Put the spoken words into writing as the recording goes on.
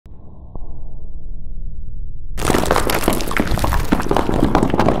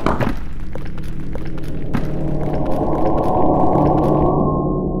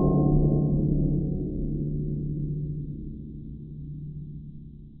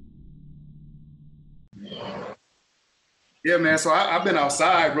Yeah, man. So I've been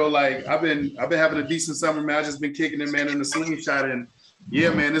outside, bro. Like I've been having a decent summer, man. I just been kicking it, man, in the slingshot, and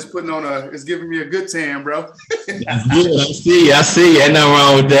yeah, man, it's giving me a good tan, bro. That's good. I see. Ain't nothing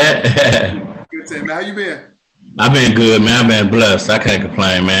wrong with that. Good tan, man. How you been? I've been good, man. I've been blessed. I can't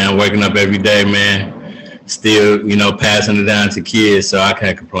complain, man. Waking up every day, man. Still, passing it down to kids, so I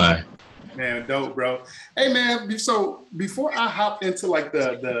can't complain. Man, dope, bro. Hey, man. So before I hop into like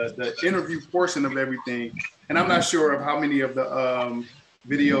the interview portion of everything, and I'm not sure of how many of the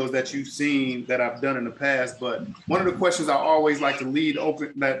videos that you've seen that I've done in the past, but one of the questions I always like to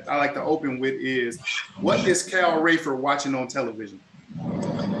open with is, what is Cal Rayford watching on television?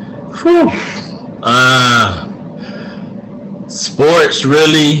 Sports,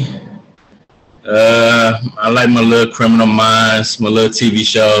 really. I like my little Criminal Minds, my little TV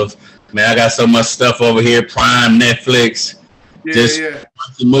shows. Man, I got so much stuff over here, Prime, Netflix, just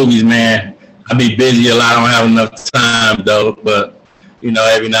watching movies, man. I be busy a lot. I don't have enough time, though, but,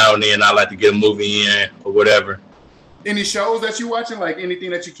 every now and then I like to get a movie in or whatever. Any shows that you watching, like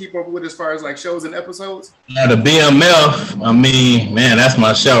anything that you keep up with as far as like shows and episodes? Yeah, the BMF, I mean, man, that's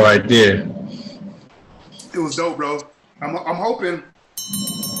my show right there. It was dope, bro. I'm hoping,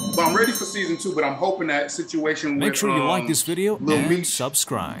 well, I'm ready for season 2, but I'm hoping that situation with, make sure you like this video and Meat.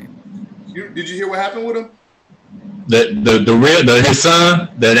 subscribe. Did you hear what happened with him? His son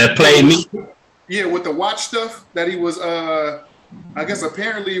that played me? Yeah, with the watch stuff that he was, I guess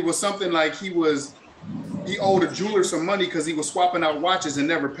apparently it was something like he owed a jeweler some money because he was swapping out watches and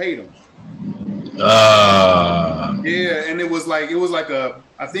never paid him. Yeah, and it was like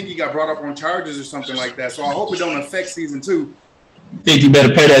I think he got brought up on charges or something like that. So I hope it don't affect season 2. Think you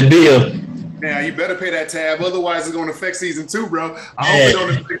better pay that bill. Yeah, you better pay that tab, otherwise it's gonna affect season 2, bro. I hope it don't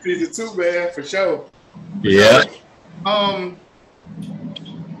affect season 2, man, for sure. Yeah.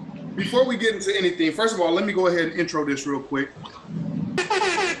 Before we get into anything, first of all, let me go ahead and intro this real quick.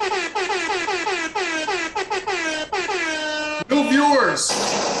 New viewers,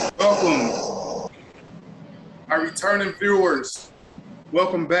 welcome. Our returning viewers,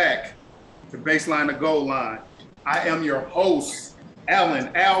 welcome back to Baseline to Goal Line. I am your host, Al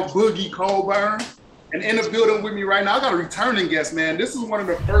Boogie Colburn, and in the building with me right now, I got a returning guest, man. This is one of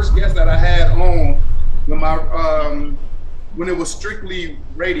the first guests that I had on when it was strictly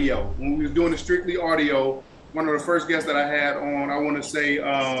radio, when we was doing the strictly audio. One of the first guests that I had on. I want to say,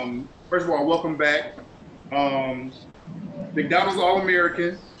 first of all, welcome back, McDondalds All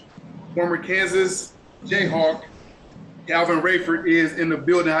American, former Kansas Jayhawk, Calvin Rayford is in the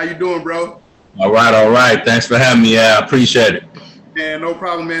building. How you doing, bro? All right. Thanks for having me. I appreciate it. Man, no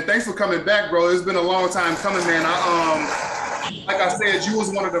problem, man. Thanks for coming back, bro. It's been a long time coming, man. Like I said, you was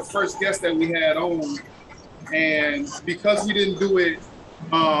one of the first guests that we had on, and because we didn't do it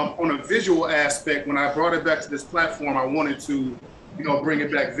on a visual aspect, when I brought it back to this platform, I wanted to, bring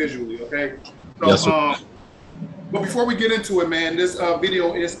it back visually. Okay. So, yes, but before we get into it, man, this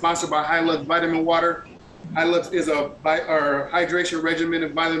video is sponsored by Hylux Vitamin Water. Hylux is a hydration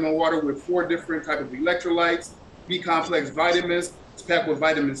regimented vitamin water with 4 different types of electrolytes, B-complex vitamins. It's packed with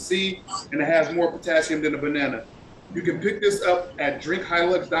vitamin C, and it has more potassium than a banana. You can pick this up at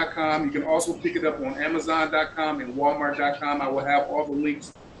drinkhylux.com. You can also pick it up on amazon.com and walmart.com. I will have all the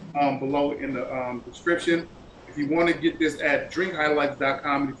links below in the description. If you want to get this at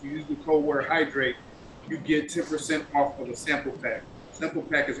drinkhylux.com, and if you use the code word hydrate, you get 10% off of a sample pack. Sample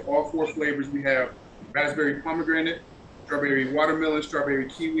pack is all 4 flavors. We have raspberry pomegranate, strawberry watermelon, strawberry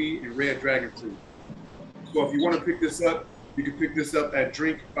kiwi, and red dragon fruit. So if you want to pick this up, you can pick this up at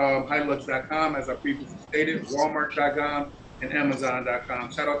drinkhylux.com, as I previously stated, walmart.com, and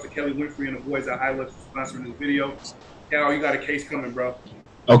amazon.com. Shout out to Kelly Winfrey and the boys at Hylux for sponsoring this video. Cal, you got a case coming, bro.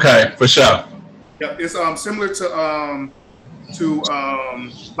 Okay, for sure. Yep, it's similar to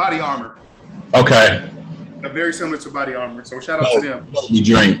Body Armor. Okay. Very similar to Body Armor. So shout out to them. You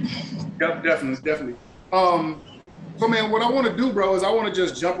drink. Yep, definitely. So, man, what I want to do, bro, is I want to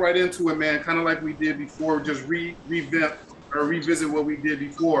just jump right into it, man, kind of like we did before, just revamp or revisit what we did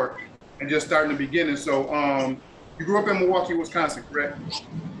before and just start in the beginning. So, you grew up in Milwaukee, Wisconsin, correct?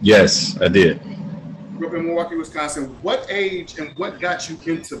 Yes, I did. Grew up in Milwaukee, Wisconsin. What age and what got you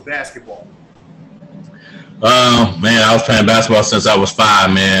into basketball? Man, I was playing basketball since I was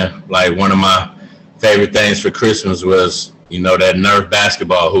 5, man. Like, one of my favorite things for Christmas was, that Nerf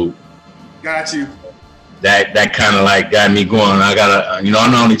basketball hoop. Got you. That kind of like got me going. I got I'm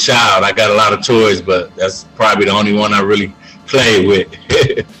the only child. I got a lot of toys, but that's probably the only one I really play with.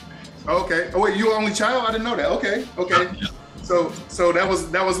 Okay. Oh wait, you the only child? I didn't know that. Okay. Yeah. So that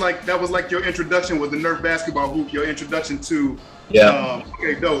was like your introduction with the Nerf basketball hoop. Your introduction to. Yeah.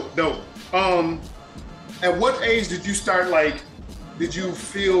 Okay. Dope. At what age did you start, like, did you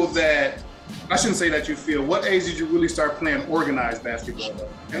feel that, I shouldn't say that you feel, what age did you really start playing organized basketball though?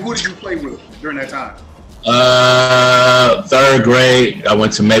 And who did you play with during that time? 3rd grade, I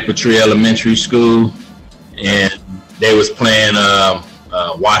went to Maple Tree Elementary School, and they was playing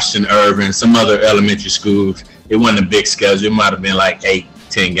Washington Irving, some other elementary schools. It wasn't a big schedule. It might have been like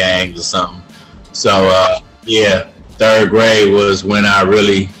 8-10 games or something. So yeah, 3rd grade was when I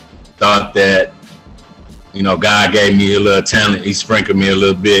really thought that, you know, God gave me a little talent. He sprinkled me a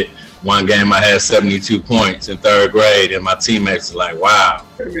little bit. One game I had 72 points in 3rd grade, and my teammates were like, wow.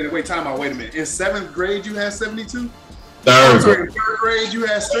 Wait a minute, wait a minute. In 7th grade, you had 72? 3rd grade, you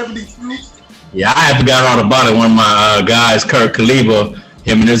had 72? Yeah, I forgot all about it. One of my guys, Kurt Kaliba,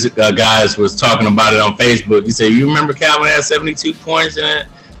 him and his guys was talking about it on Facebook. He said, you remember Calvin had 72 points in it?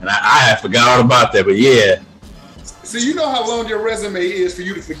 And I had forgot all about that, but yeah. So you know how long your resume is for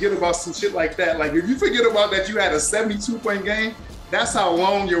you to forget about some shit like that. Like if you forget about that you had a 72-point game, that's how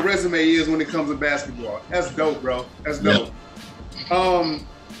long your resume is when it comes to basketball. That's dope, bro. That's dope. Yep.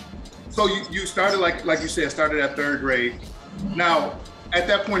 So you started, like you said, started at 3rd grade. Now, at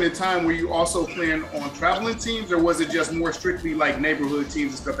that point in time, were you also playing on traveling teams, or was it just more strictly like neighborhood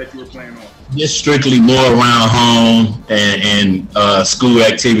teams and stuff that you were playing on? Just strictly more around home and school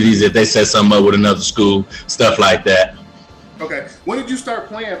activities. If they set something up with another school, stuff like that. Okay. When did you start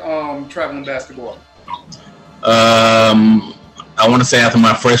playing traveling basketball? I want to say after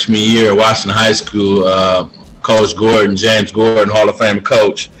my freshman year at Washington High School, Coach Gordon, James Gordon, Hall of Fame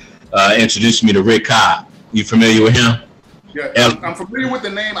coach, introduced me to Rick Cobb. You familiar with him? Yeah, I'm familiar with the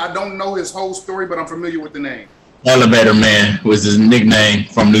name. I don't know his whole story, but I'm familiar with the name. Elevator Man was his nickname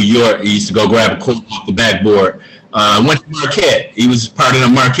from New York. He used to go grab a quote off the backboard. Went to Marquette. He was part of the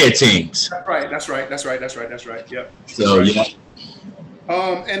Marquette teams. That's right. Yep. So, yeah.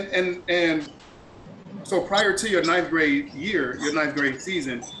 And so prior to your 9th grade year, your 9th grade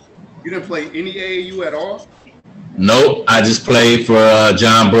season, you didn't play any AAU at all? Nope. I just played for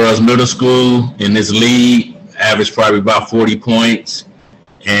John Burroughs Middle School in this league. Averaged probably about 40 points.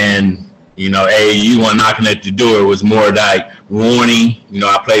 And, you know, AAU wasn't knocking at the door. It was more like Warning. You know,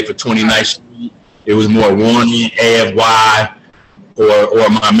 I played for 29th Street. It was more Warning, AFY, or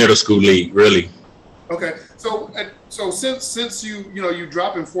my middle school league, really. Okay. So since you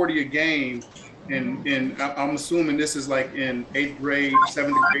dropping 40 a game, and I'm assuming this is like in 8th grade,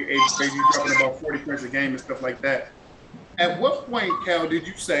 7th grade, 8th grade, you're dropping about 40 points a game and stuff like that. At what point, Cal, did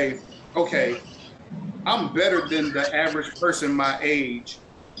you say, okay, I'm better than the average person my age?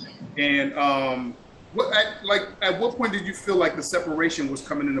 And at what point did you feel like the separation was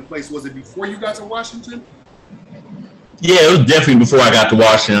coming into place? Was it before you got to Washington? Yeah, it was definitely before I got to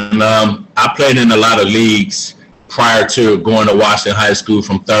Washington. I played in a lot of leagues prior to going to Washington High School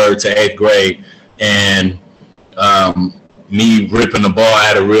from 3rd to 8th grade. And me ripping the ball, I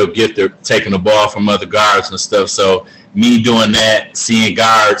had a real gift of taking the ball from other guards and stuff. So me doing that, seeing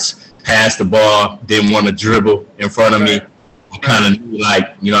guards pass the ball, didn't want to dribble in front of me. I kind of knew,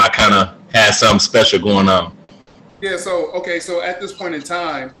 like, you know, I kind of had something special going on. Yeah, so at this point in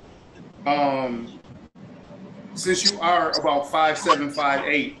time, since you are about 5'7",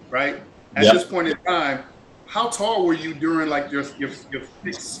 5'8", right? At this point in time, how tall were you during like your 5th,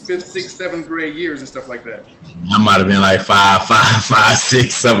 6th, 7th grade years and stuff like that? I might have been like 5'5",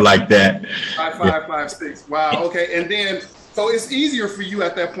 5'6", something like that. 5'5", 5'6". Wow. Okay, and then so it's easier for you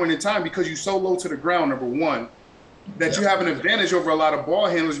at that point in time because you're so low to the ground. Number one, that you have an advantage over a lot of ball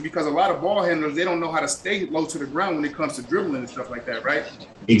handlers because a lot of ball handlers, they don't know how to stay low to the ground when it comes to dribbling and stuff like that, right?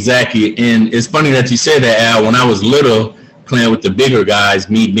 Exactly, and it's funny that you said that, Al. When I was little, playing with the bigger guys,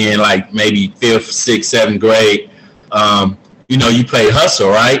 me being like maybe 5th, 6th, 7th grade, you know, you play hustle,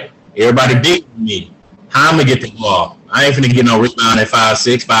 right? Everybody big with me. How I'm gonna get the ball? I ain't finna get no rebound at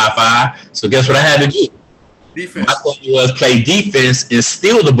 5'6", 5'5". So guess what I had to do? Defense. My thing was play defense and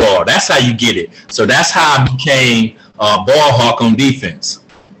steal the ball. That's how you get it. So that's how I became a ball hawk on defense.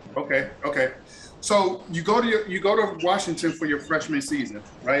 Okay. So you go to Washington for your freshman season,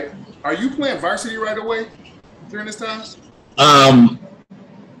 right? Are you playing varsity right away during this time?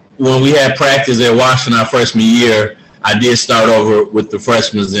 When we had practice at Washington our freshman year, I did start over with the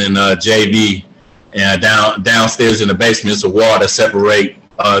freshmen in JV, and downstairs in the basement is a wall that separate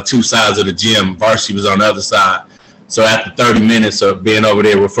two sides of the gym. Varsity was on the other side. So after 30 minutes of being over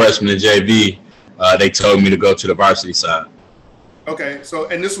there with freshmen in JV, they told me to go to the varsity side. Okay, so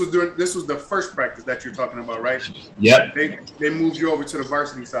and this was the first practice that you're talking about, right? Yep. They moved you over to the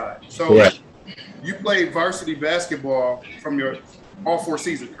varsity side. So correct. You played varsity basketball from your all 4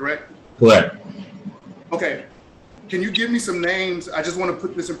 seasons, correct? Correct. Okay. can you give me some names? I just want to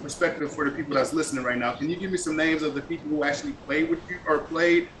put this in perspective for the people that's listening right now. Can you give me some names of the people who actually played with you or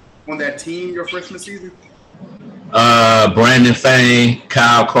played on that team your freshman season? Brandon Fane,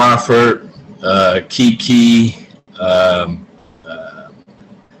 Kyle Crawford, Kiki,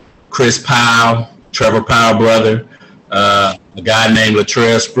 Chris Powell, Trevor Powell brother, a guy named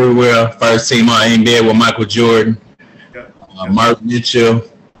Latrell Sprewell, first team on NBA with Michael Jordan, Mark Mitchell.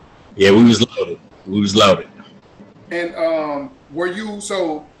 Yeah, we was loaded. We was loaded. And were you,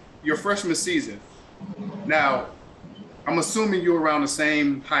 so your freshman season, now I'm assuming you're around the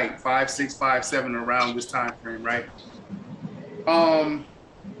same height, 5'6", 5'7", around this time frame, right?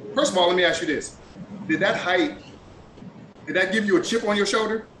 First of all, let me ask you this. Did that height, did that give you a chip on your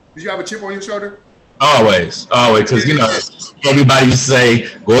shoulder? Did you have a chip on your shoulder? Always, because, you know, everybody used to say,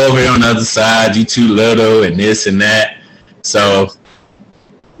 go over here on the other side, you too little, and this and that. So.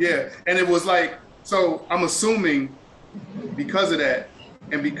 Yeah, and it was like, so I'm assuming because of that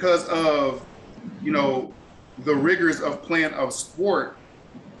and because of, you know, the rigors of playing a sport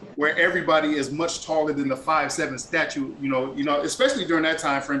where everybody is much taller than the 5'7" statue, you know, especially during that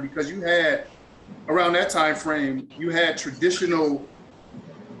time frame, because you had, around that time frame, you had traditional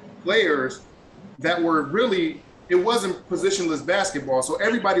players that were really, it wasn't positionless basketball. So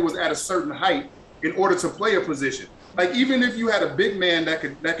everybody was at a certain height in order to play a position. Like, even if you had a big man that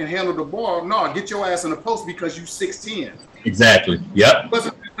can handle the ball, no, get your ass in the post because you 6'10". Exactly. Yep. It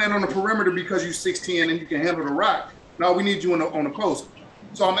wasn't playing on the perimeter because you 6'10" and you can handle the rock. No, we need you on the post.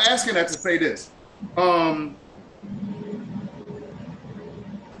 So I'm asking that to say this.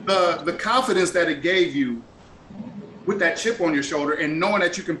 The confidence that it gave you with that chip on your shoulder and knowing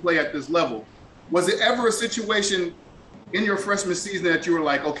that you can play at this level, was it ever a situation in your freshman season that you were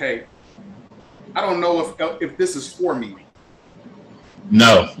like, okay, I don't know if this is for me?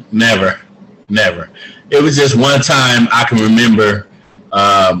 No, never. It was just one time I can remember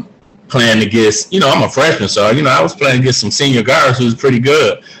playing against, you know, I'm a freshman, so, you know, I was playing against some senior guards who was pretty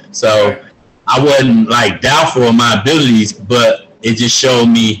good. So I wasn't like doubtful of my abilities, but it just showed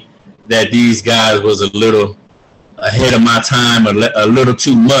me that these guys was a little ahead of my time, a little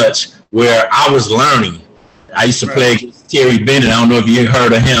too much, where I was learning. I used to play against Terry Bennett. I don't know if you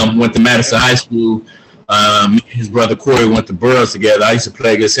heard of him. Went to Madison High School. His brother Corey went to Burroughs together. I used to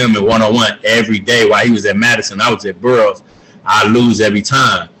play against him in one-on-one every day while he was at Madison. I was at Burroughs. I lose every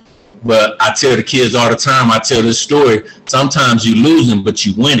time. But I tell the kids all the time, I tell this story, sometimes you losing, but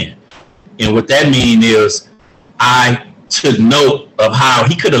you winning. And what that means is I took note of how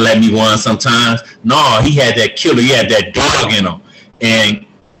he could have let me win sometimes. No, he had that killer. He had that dog in him. And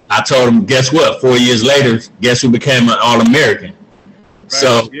I told him, guess what? 4 years later, guess who became an All American? Right.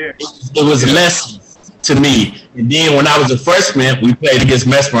 So it was lessons to me. And then when I was a freshman, we played against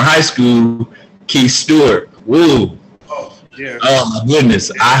Messmer High School, Keith Stewart. Woo. Oh my goodness.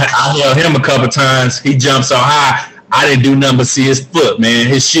 I held him a couple times. He jumped so high, I didn't do nothing but see his foot, man,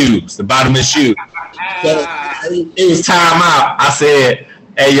 his shoes, the bottom of his shoe. So it was time out. I said,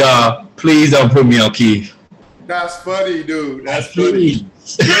 hey, y'all, please don't put me on Keith. That's funny, dude. That's funny.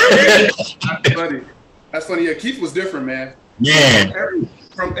 That's funny. That's funny. Yeah, Keith was different, man. Yeah.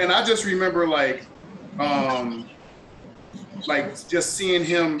 And I just remember like just seeing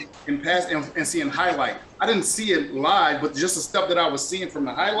him in past and seeing highlight. I didn't see it live, but just the stuff that I was seeing from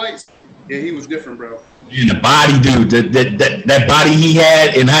the highlights, yeah, he was different, bro. And the body, dude, that body he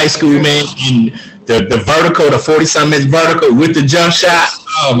had in high school, man, and the vertical, the 40-something inch vertical with the jump shot.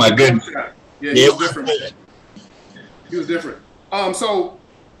 Oh my goodness. Yeah, he was different, man. He was different. So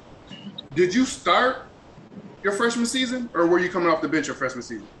did you start your freshman season, or were you coming off the bench your freshman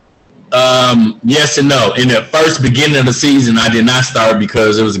season? Yes and no. In the first beginning of the season, I did not start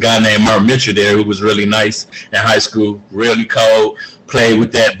because there was a guy named Mark Mitchell there who was really nice in high school, really cold, played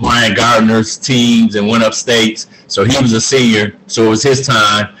with that Brian Gardner's teams and went up states. So he was a senior, so it was his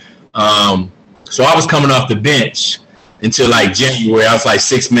time. So I was coming off the bench until like January. I was like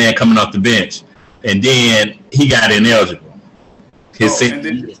sixth man coming off the bench. And then he got ineligible.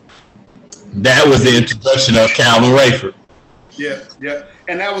 That was the introduction of Calvin Rayford. Yeah.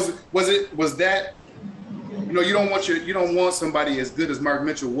 And that was that, you know, you don't want somebody as good as Mark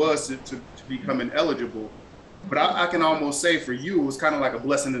Mitchell was to become ineligible. But I can almost say for you, it was kind of like a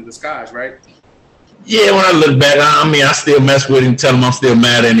blessing in disguise, right? Yeah, when I look back, I mean, I still mess with him, tell him I'm still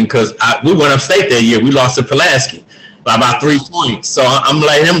mad at him because we went upstate that year. We lost to Pulaski by about 3 points. So I'm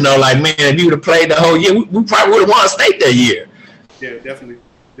letting him know, like, man, if you would have played the whole year, we probably would have won state that year. Yeah, definitely.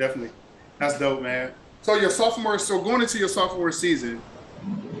 That's dope, man. So going into your sophomore season,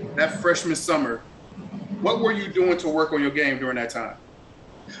 that freshman summer, what were you doing to work on your game during that time?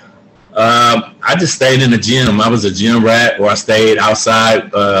 I just stayed in the gym. I was a gym rat, or I stayed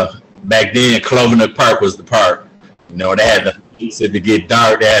outside. Back then, Clovernook Park was the park. You know, they had to get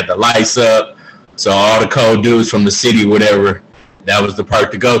dark. They had the lights up. So all the cold dudes from the city, whatever, that was the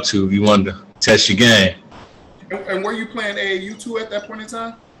park to go to if you wanted to test your game. And were you playing AAU too at that point in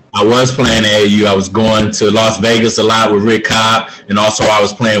time? I was playing AAU. I was going to Las Vegas a lot with Rick Cobb, and also I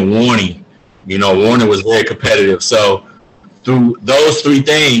was playing Warney. You know, Warney was very competitive. So through those three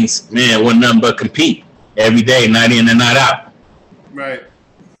things, man, wasn't nothing but compete every day, night in and night out. Right.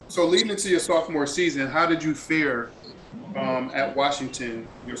 So leading into your sophomore season, how did you fare at Washington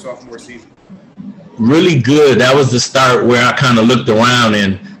your sophomore season? Really good. That was the start where I kind of looked around,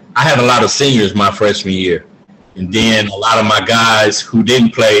 and I had a lot of seniors my freshman year. And then a lot of my guys who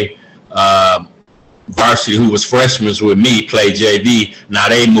didn't play varsity, who was freshmen with me, played JV. Now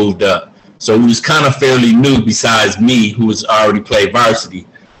they moved up. So it was kind of fairly new besides me, who was already played varsity.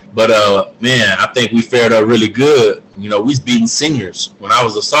 But, man, I think we fared up really good. You know, we was beating seniors when I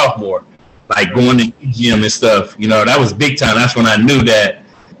was a sophomore, like going to the gym and stuff. You know, that was big time. That's when I knew that,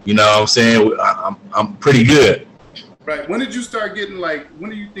 you know what I'm saying, I'm pretty good. Right. When did you start getting, like, when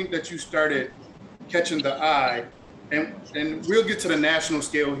do you think that you started catching the eye? And we'll get to the national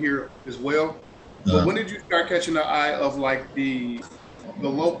scale here as well. But when did you start catching the eye of, like, the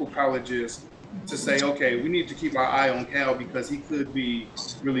local colleges to say, okay, we need to keep our eye on Cal because he could be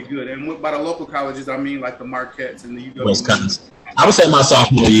really good? And by the local colleges, I mean like the Marquettes and the UW. Wisconsin. I would say my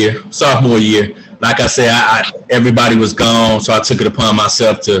sophomore year. Like I said, everybody was gone, so I took it upon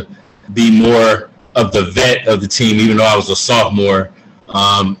myself to be more of the vet of the team, even though I was a sophomore,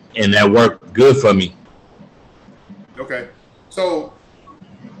 and that worked good for me. Okay. So,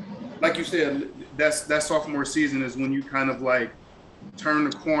 like you said, that sophomore season is when you kind of like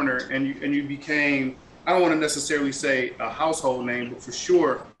turned the corner and you became, I don't want to necessarily say a household name, but for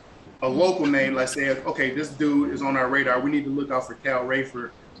sure a local name. Like saying, okay, this dude is on our radar. We need to look out for Calvin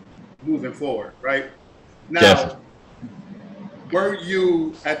Rayford moving forward, right? Now, Definitely. Were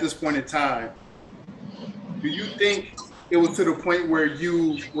you at this point in time, do you think it was to the point where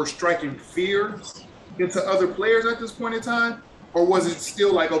you were striking fear into other players at this point in time? Or was it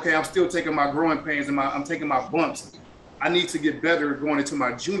still like, okay, I'm still taking my growing pains and I'm taking my bumps. I need to get better going into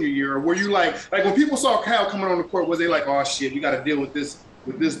my junior year? Or were you like when people saw Cal coming on the court, was they like, oh shit, we got to deal with this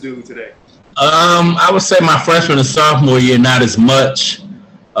dude today? I would say my freshman and sophomore year, not as much.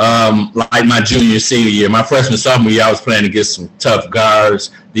 Like my junior, senior year. My freshman, sophomore year, I was playing against some tough guards.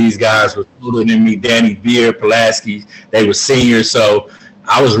 These guys were older than me, Danny Beer, Pulaski. They were seniors, so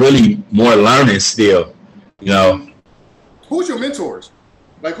I was really more learning still, you know. Who's your mentors?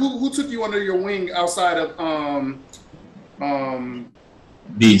 Like who took you under your wing outside of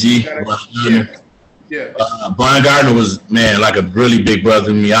BG? Brian Gardner was, man, like a really big brother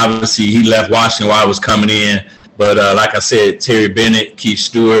to me. Obviously, he left Washington while I was coming in. But like I said, Terry Bennett, Keith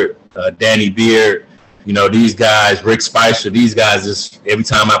Stewart, Danny Beard, you know, these guys, Rick Spicer, these guys, just every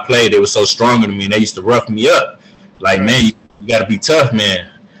time I played, they were so stronger than me, and they used to rough me up. Like, man, you got to be tough, man.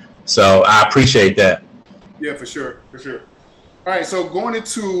 So I appreciate that. Yeah, for sure. All right, so going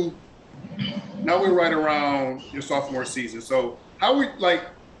into, now we're right around your sophomore season. So how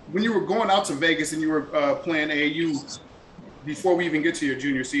when you were going out to Vegas and you were playing AAU, before we even get to your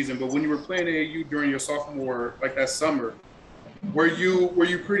junior season, but when you were playing AAU during your sophomore, like that summer, were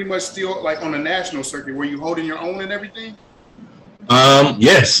you pretty much still like on the national circuit? Were you holding your own and everything?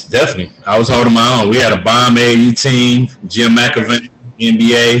 Yes, definitely. I was holding my own. We had a bomb AAU team, Jim McAvin,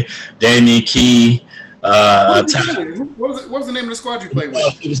 NBA, Damian Key. What was the name of the squad you played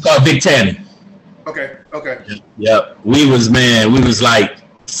with? It was called Big Tanny. Okay. Yep. We was like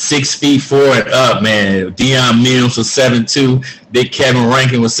 6'4" and up, man. Deion Mills was 7'2". Big Kevin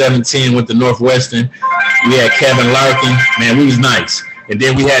Rankin was 7'10", with the Northwestern. We had Kevin Larkin. Man, we was nice. And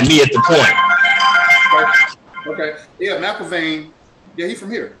then we had me at the point. Okay. Yeah, McIlvain. Yeah, he's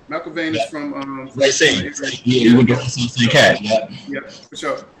from here. McIlvain is from he went to St. Cat. Yeah, for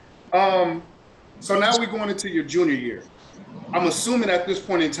sure. So now we're going into your junior year. I'm assuming at this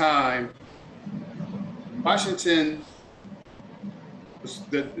point in time, Washington,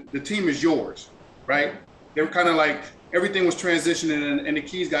 the team is yours, right? They were kind of like everything was transitioning and the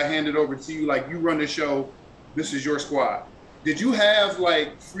keys got handed over to you. Like, you run the show. This is your squad. Did you have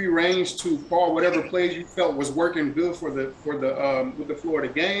like free range to call whatever plays you felt was working good for the with the flow of the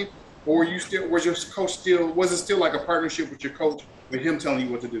game, or was it still like a partnership with your coach, with him telling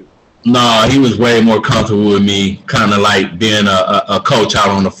you what to do? No, he was way more comfortable with me, kind of like being a coach out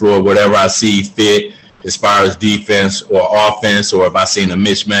on the floor, whatever I see fit as far as defense or offense, or if I seen a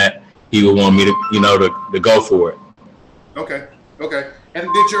mismatch, he would want me to, to go for it. Okay. And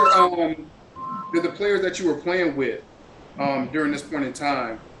did the players that you were playing with during this point in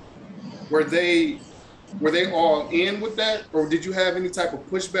time, were they all in with that, or did you have any type of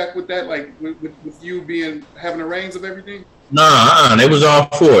pushback with that, like with you having the reins of everything? No, they was all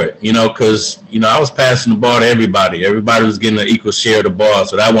for it, because I was passing the ball to everybody. Everybody was getting an equal share of the ball,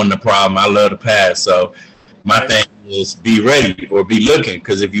 so that wasn't a problem. I love to pass, so my thing is be ready or be looking,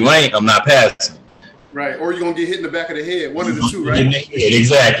 because if you ain't, I'm not passing. Right, or you're gonna get hit in the back of the head. One of the two, right?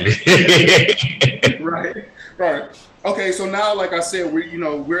 Exactly. Right. Okay, so now, like I said,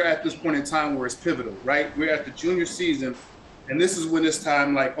 we're at this point in time where it's pivotal, right? We're at the junior season, and this is when it's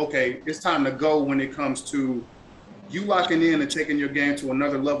time. Like, okay, it's time to go when it comes to you locking in and taking your game to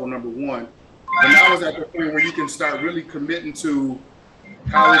another level. Number one, and now is at the point where you can start really committing to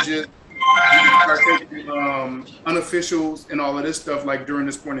colleges. You can start taking unofficials and all of this stuff, like during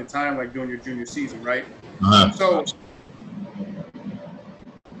this point in time, like during your junior season, right? So,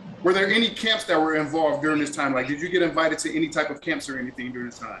 were there any camps that were involved during this time? Like, did you get invited to any type of camps or anything during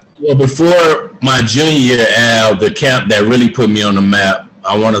this time? Well, before my junior year, Al, the camp that really put me on the map,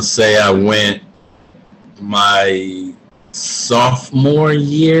 I want to say I went my sophomore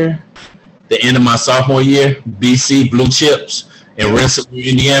year, the end of my sophomore year, BC Blue Chips in Rensselaer,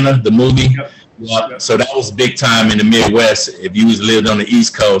 Indiana, the movie. Yep. So that was big time in the Midwest. If you lived on the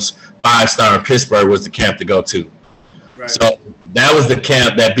East Coast, 5-star in Pittsburgh was the camp to go to. Right. So that was the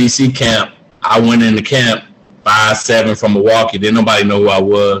camp, that BC camp. I went in the camp 5'7" from Milwaukee. Didn't nobody know who I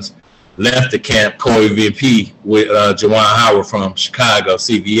was. Left the camp co-MVP with Jawan Howard from Chicago,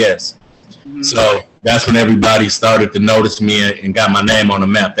 CBS. Mm-hmm. So that's when everybody started to notice me and got my name on the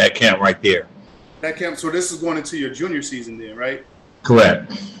map, that camp right there. That camp, so this is going into your junior season then, right?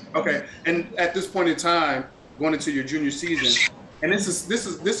 Correct. Okay, and at this point in time, going into your junior season, and this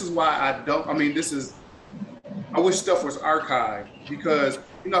is why I wish stuff was archived, because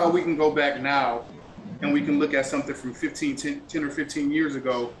you know how we can go back now and we can look at something from 10 or 15 years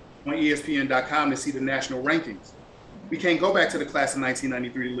ago on ESPN.com to see the national rankings. We can't go back to the class of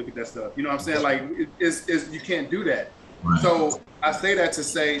 1993 to look at that stuff. You know what I'm saying? Like, you can't do that. Right. So I say that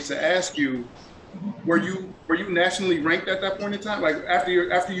to ask you, were you nationally ranked at that point in time? Like after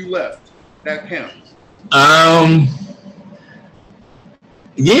you left that camp?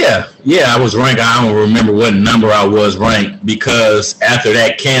 Yeah, I was ranked. I don't remember what number I was ranked, because after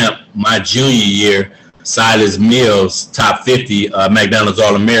that camp, my junior year, Silas Mills, top 50 McDondalds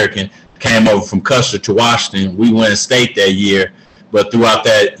All American, came over from Custer to Washington. We went state that year, but throughout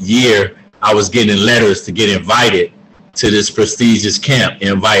that year, I was getting letters to get invited to this prestigious camp,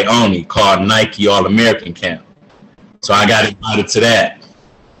 invite only, called Nike All American Camp. So I got invited to that.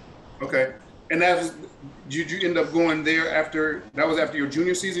 Okay, and did you end up going there after your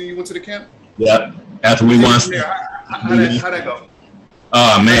junior season? You went to the camp? Yep. After we won. How'd that go?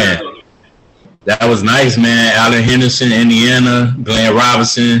 Oh man, that was nice, man. Allen Henderson, Indiana, Glenn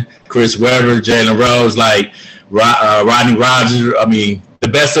Robinson, Chris Webber, Jalen Rose, like Rodney Rogers. I mean, the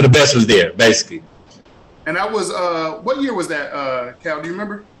best of the best was there, basically. And that was what year was that, Cal? Do you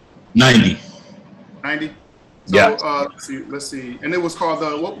remember? 90. 90. So, yeah. Let's see. And it was called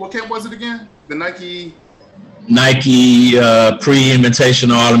what camp was it again? The Nike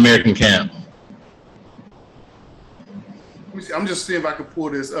pre-invitational All-American camp. Let me see. I'm just seeing if I can pull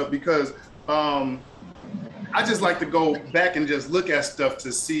this up, because I just like to go back and just look at stuff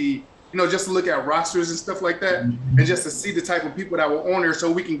to see, just to look at rosters and stuff like that, and just to see the type of people that were on there,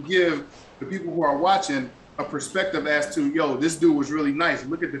 so we can give the people who are watching a perspective as to, yo, this dude was really nice.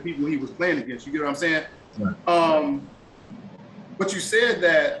 Look at the people he was playing against. You get what I'm saying? Right. But you said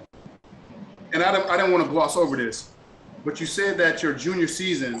that, and I don't want to gloss over this, but you said that your junior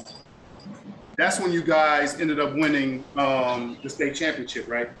season, that's when you guys ended up winning the state championship,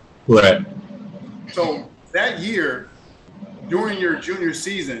 right? Right. So that year, during your junior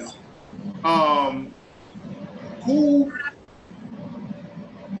season, who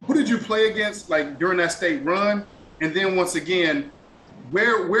did you play against, like, during that state run? And then once again,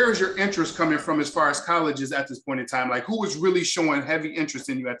 where is your interest coming from as far as colleges at this point in time? Like, who was really showing heavy interest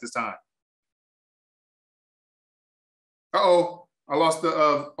in you at this time? Uh-oh, I lost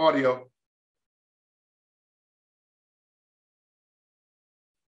the audio.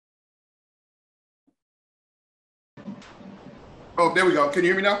 Oh, there we go. Can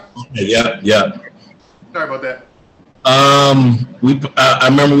you hear me now? Yeah. Sorry about that. I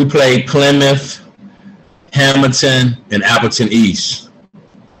remember we played Plymouth, Hamilton, and Appleton East.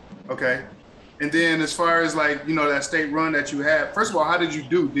 Okay. And then as far as, like, that state run that you had, first of all, how did you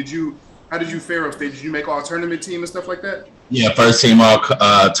do? How did you fare up state? Did you make all tournament team and stuff like that? Yeah, first team all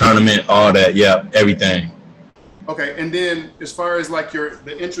tournament, all that. Yeah, everything. Okay, and then as far as like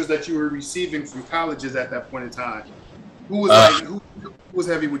the interest that you were receiving from colleges at that point in time, who was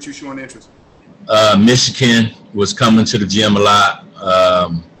heavy with you showing interest? Michigan was coming to the gym a lot.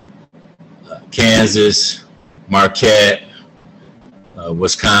 Kansas, Marquette,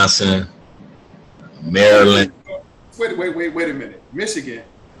 Wisconsin, Maryland. Wait a minute. Michigan.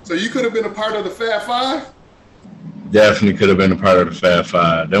 So you could have been a part of the Fab Five? Definitely could have been a part of the Fab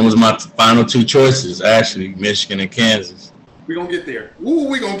Five. That was my final two choices, actually, Michigan and Kansas. We're going to get there. Ooh,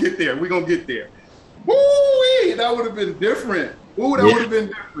 we're going to get there. We're going to get there. Ooh, that would have been different. Ooh, that would have been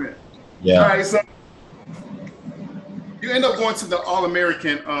different. Yeah. All right, so you end up going to the All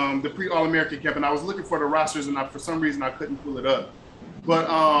American, the pre-All American camp, and I was looking for the rosters, and for some reason I couldn't pull it up. But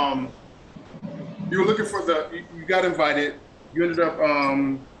you were looking for you got invited. You ended up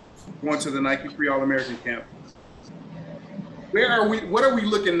going to the Nike pre-All American camp. What are we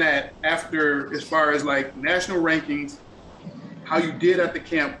looking at after, as far as like national rankings, how you did at the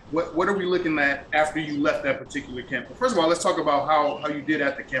camp? What are we looking at after you left that particular camp? First of all, let's talk about how you did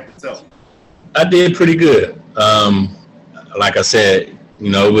at the camp itself. I did pretty good. Like I said,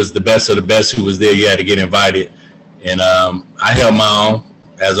 it was the best of the best who was there. You had to get invited. And I held my own,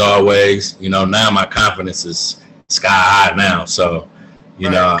 as always. Now my confidence is sky high now. So,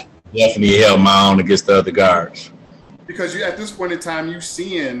 I definitely held my own against the other guards. Because at this point in time, you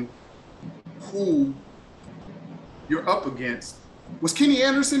seeing who you're up against. Was Kenny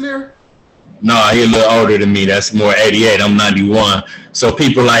Anderson there? No, he's a little older than me. That's more 88. I'm 91. So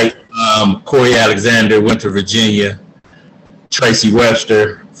people like Corey Alexander went to Virginia, Tracy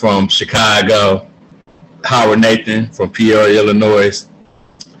Webster from Chicago, Howard Nathan from Peoria, Illinois,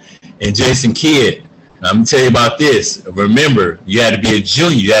 and Jason Kidd. Now, I'm going to tell you about this. Remember, you had to be a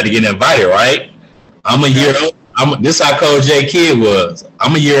junior. You had to get invited, right? I'm a year old. This is how cold Jay Kidd was.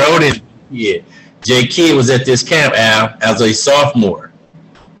 I'm a year older than Kidd. Jay Kidd was at this camp, Al, as a sophomore.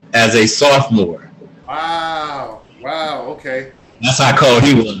 Wow. Okay. That's how cold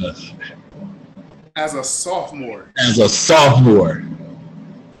he was. As a sophomore.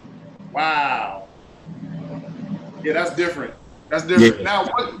 Wow. Yeah, that's different. Yeah. Now,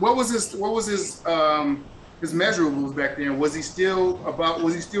 what was his measurables back then? Was he still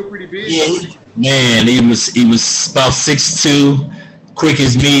pretty big? Yeah, man, he was about 6'2", quick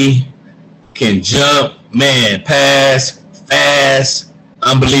as me, can jump, man, pass, fast,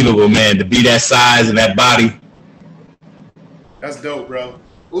 unbelievable, man, to be that size and that body. That's dope, bro.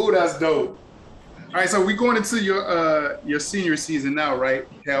 Ooh, that's dope. All right, so we're going into your senior season now, right,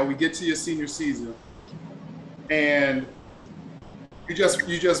 Cal? We get to your senior season, and you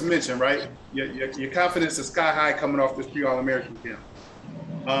just mentioned, right? Your confidence is sky high coming off this pre-All American camp.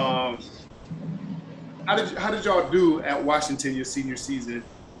 How did y'all do at Washington your senior season?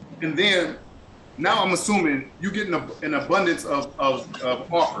 And then now I'm assuming you get an abundance of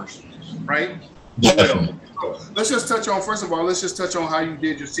offers, right? Definitely. So let's just touch on how you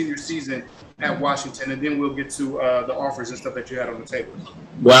did your senior season at Washington, and then we'll get to the offers and stuff that you had on the table.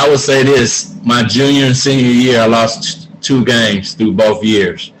 Well, I would say this: my junior and senior year, I lost 2 games through both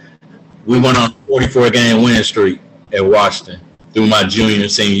years. We went on a 44-game winning streak at Washington through my junior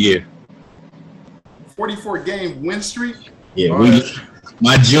and senior year. 44-game win streak? Yeah,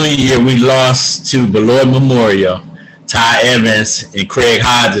 my junior year, we lost to Beloit Memorial, Ty Evans and Craig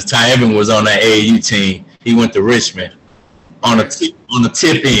Hodges. Ty Evans was on that AAU team. He went to Richmond on the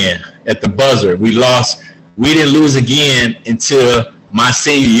tip end at the buzzer. We lost. We didn't lose again until my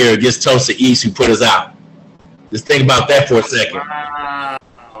senior year against Tulsa East, who put us out. Just think about that for a second.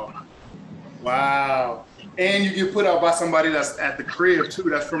 Wow. And you get put out by somebody that's at the crib too.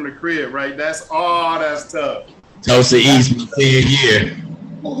 That's from the crib, right? That's tough. Tulsa East, my senior year.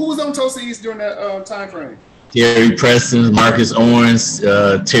 Who was on Tulsa East during that time frame? Terry Preston, Marcus Owens,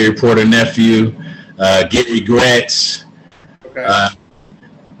 Terry Porter nephew, Gary Gretsch, okay.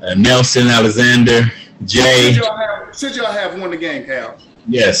 Nelson Alexander, Jay. Should y'all have won the game, Cal?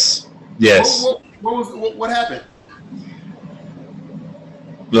 Yes. What happened?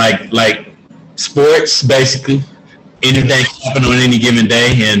 Like sports, basically. Anything can happen on any given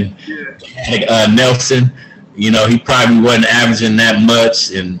day. And Nelson, he probably wasn't averaging that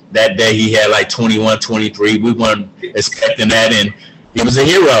much. And that day he had like 21, 23. We weren't expecting that. And he was a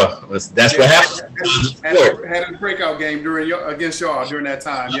hero. That's what happened. Had a breakout game against y'all during that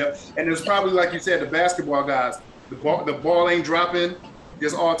time. Yep. And it was probably, like you said, the basketball guys. The ball ain't dropping.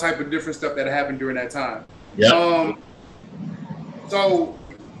 There's all type of different stuff that happened during that time. Yeah. So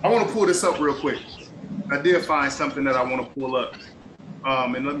I want to pull this up real quick. I did find something that I want to pull up.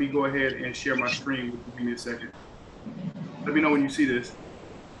 And let me go ahead and share my screen with you. Give me a second. Let me know when you see this.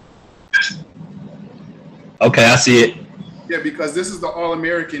 Okay, I see it. Yeah, because this is the All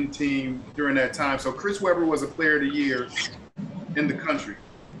American team during that time. So Chris Webber was a player of the year in the country.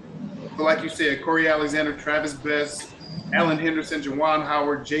 So like you said, Corey Alexander, Travis Best, Alan Henderson, Jawan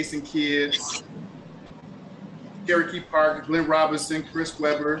Howard, Jason Kidd, Cherokee Park, Glenn Robinson, Chris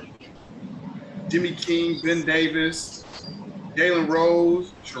Webber, Jimmy King, Ben Davis, Jalen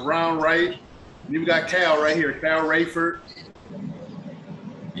Rose, Sharon Wright, and you got Cal right here, Calvin Rayford.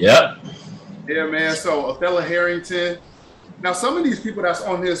 Yep. Yeah, man. So Othello Harrington. Now, some of these people that's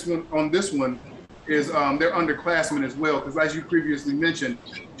on this one is they're underclassmen as well, because as you previously mentioned,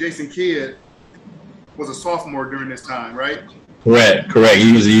 Jason Kidd was a sophomore during this time, right? Correct.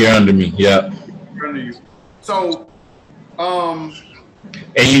 He was a year under me. Yep. Under you. So, and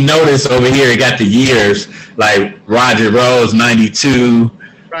you notice over here, it got the years like Roger Rose, 92.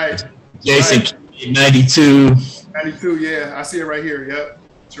 Right. Jason Kidd, 92. 92, yeah. I see it right here. Yep.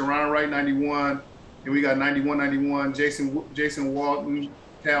 Sharon Wright, 91. And we got 91, 91. Jason Walton,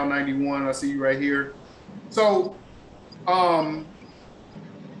 Cal, 91. I see you right here. So,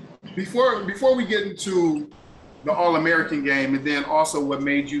 before we get into the All-American game, and then also what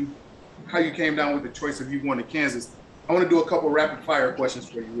made you, how you came down with the choice of you going to Kansas, I want to do a couple rapid fire questions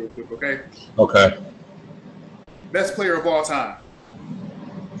for you real quick, okay? Okay. Best player of all time?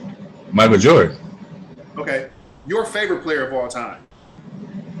 Michael Jordan. Okay. Your favorite player of all time?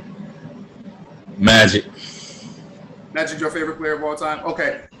 Magic. Magic's your favorite player of all time?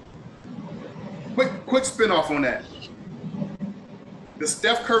 Okay. Quick spin-off on that. Does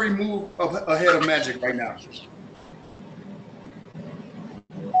Steph Curry move ahead of Magic right now?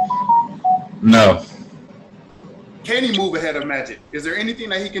 No. Can he move ahead of Magic? Is there anything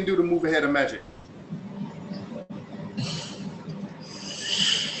that he can do to move ahead of Magic?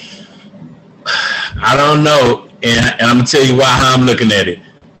 I don't know, and I'm gonna tell you how I'm looking at it,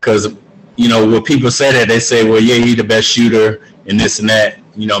 because you know when people say that, they say, well, yeah, he's the best shooter and this and that.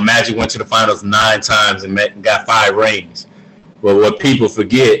 You know, Magic went to the finals 9 times and got 5 rings. But what people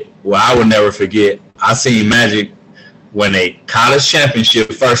forget, well, I will never forget, I seen Magic win a college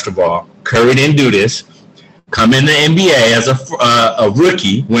championship. First of all, Curry didn't do this. Come in the NBA as a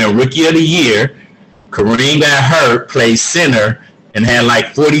rookie, win Rookie of the Year. Kareem got hurt, played center, and had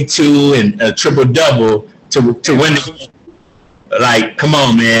like 42 and a triple-double to win it. Like, come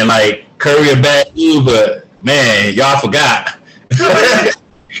on, man. Like, Curry a bad dude, but, man, y'all forgot.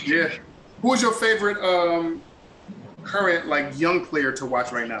 Yeah. Who's your favorite current, like, young player to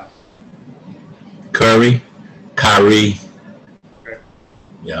watch right now? Curry, Kyrie. Okay.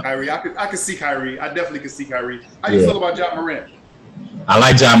 Yeah. Kyrie. I could see Kyrie. I definitely could see Kyrie. How do you feel about Ja Morant? I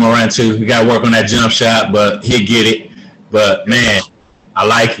like Ja Morant, too. We got to work on that jump shot, but he'll get it. But, man, I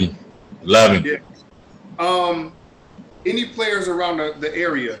like him. Love him. Yeah. Any players around the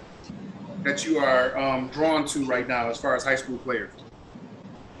area that you are drawn to right now as far as high school players?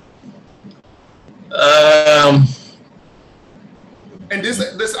 And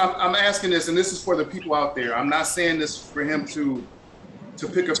this I'm asking this, and this is for the people out there. I'm not saying this for him to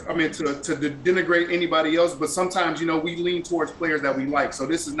pick up. I mean to denigrate anybody else, but sometimes we lean towards players that we like. So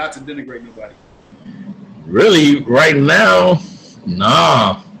this is not to denigrate anybody. Really, right now,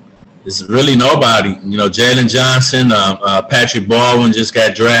 nah. It's really nobody. Jalen Johnson, Patrick Baldwin just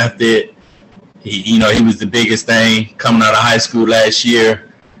got drafted. He was the biggest thing coming out of high school last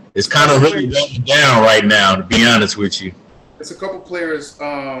year. It's kind of really down right now, to be honest with you. There's a couple players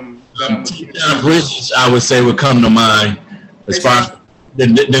that Bridges, I would say, would come to mind as far as the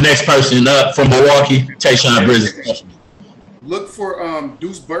next person up from Milwaukee, Tayshaun Bridges. Look for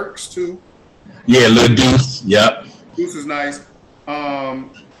Deuce Burks too. Yeah, little Deuce. Yep. Deuce is nice.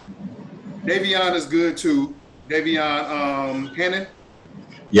 Davion is good too. Davion Hannon.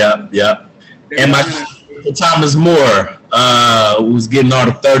 Yep. And Thomas Moore was getting all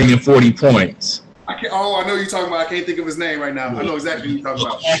the 30 and 40 points. I know you're talking about. I can't think of his name right now. I know exactly who you're talking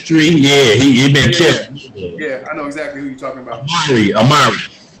about. Yeah, he been killing. Yeah, I know exactly who you're talking about. Amari.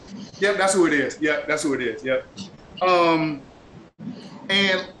 Yep, that's who it is. Yep, that's who it is. Yep. And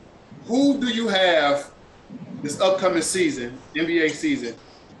who do you have this upcoming season, NBA season?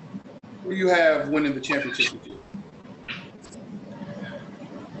 Who do you have winning the championship with you?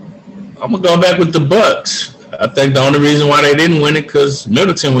 I'm gonna go back with the Bucks. I think the only reason why they didn't win it because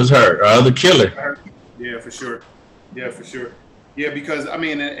Middleton was hurt, our other killer. Yeah, for sure. Yeah, because I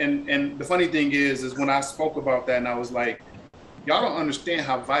mean, and the funny thing is when I spoke about that, and I was like, y'all don't understand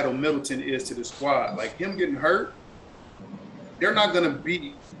how vital Middleton is to the squad. Like him getting hurt, they're not gonna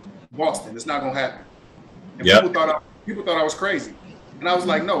beat Boston. It's not gonna happen. And people thought I was crazy. And I was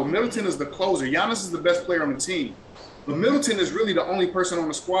like, no, Middleton is the closer. Giannis is the best player on the team. But Middleton is really the only person on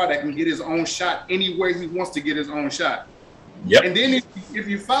the squad that can get his own shot anywhere he wants to get his own shot. Yep. And then if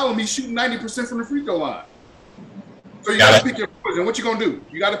you follow me, shooting 90% from the free throw line. So you got to pick your poison. What you gonna do?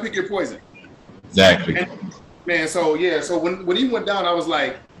 You got to pick your poison. Exactly. And, man, so yeah, so when he went down, I was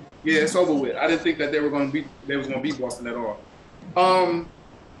like, yeah, it's over with. I didn't think that they was gonna beat Boston at all. One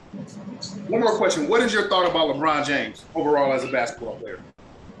more question. What is your thought about LeBron James overall as a basketball player?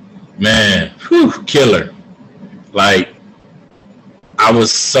 Man, killer. Like, I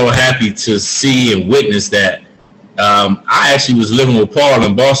was so happy to see and witness that. I actually was living with Paul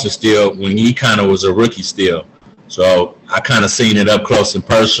in Boston still when he kind of was a rookie still. So I kind of seen it up close and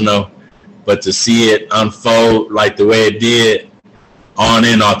personal. But to see it unfold like the way it did on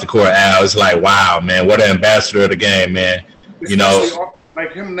and off the court, Al, it's like, wow, man, what an ambassador of the game, man. You know,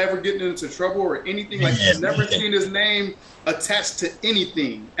 like him never getting into trouble or anything. Like, he's never seen his name attached to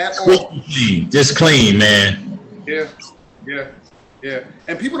anything at all. Just clean, man. Yeah.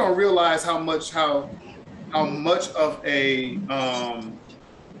 And people don't realize how much of a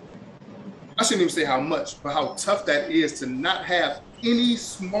I shouldn't even say how much, but how tough that is to not have any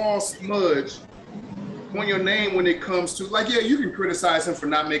small smudge on your name when it comes to, like, yeah, you can criticize him for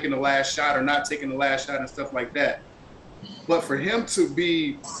not making the last shot or not taking the last shot and stuff like that. But for him to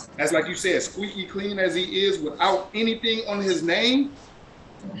be, as like you said, squeaky clean as he is without anything on his name,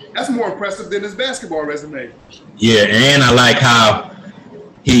 that's more impressive than his basketball resume. Yeah, and I like how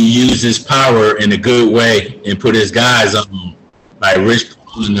he used his power in a good way and put his guys on, like Rich,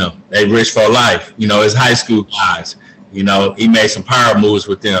 they rich for life. You know, his high school guys. You know, he made some power moves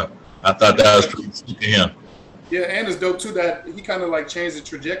with them. I thought that was pretty sick of him. Yeah, and it's dope too that he kind of like changed the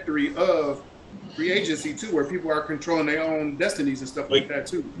trajectory of free agency too, where people are controlling their own destinies and stuff like that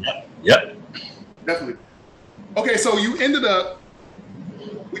too. Yep. Definitely. Okay, so you ended up,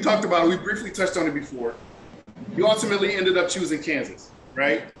 we talked about it, we briefly touched on it before. You ultimately ended up choosing Kansas,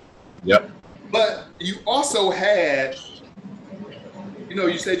 right? Yep. But you also had, you know,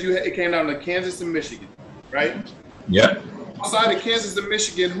 you said it came down to Kansas and Michigan, right? Yep. Outside of Kansas and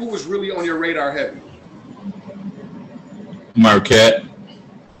Michigan, who was really on your radar heavy? Marquette.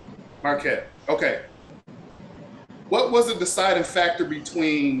 Okay. What was the deciding factor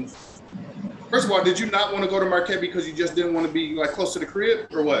between, first of all, did you not want to go to Marquette because you just didn't want to be like close to the crib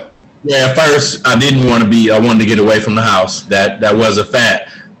or what? Yeah, at first I didn't want to be, I wanted to get away from the house. That was a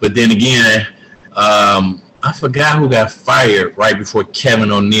fact. But then again, I forgot who got fired right before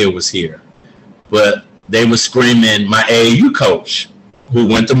Kevin O'Neal was here. But they were screaming my AAU coach who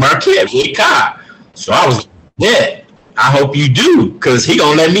went to Marquette, Rick Cobb. So I was like, yeah, I hope you do, because he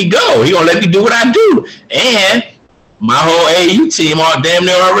going to let me go. He going to let me do what I do. And my whole AAU team are damn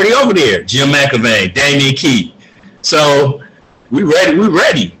near already over there. Jim McAvane, Damian Key. So we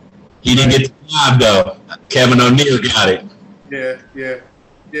ready. He didn't get the job, though. Kevin O'Neal got it.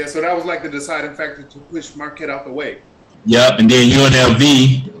 Yeah, so that was like the deciding factor to push Marquette out the way. Yep, and then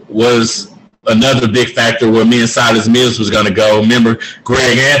UNLV was another big factor where me and Silas Mills was going to go. Remember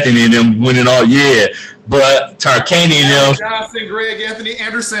Greg Anthony and them winning all year. But Tarkanian and them. Johnson, Greg Anthony,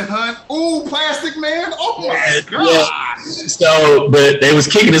 Anderson Hunt. Ooh, Plastic Man. Oh, my God. Yeah. So, but they was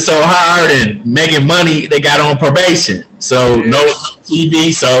kicking it so hard and making money, they got on probation. So, no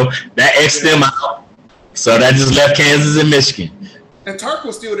TV, so that X'd them out. So, that just left Kansas and Michigan. And Tark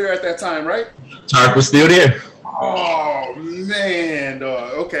was still there at that time, right? Tark was still there. Oh, man,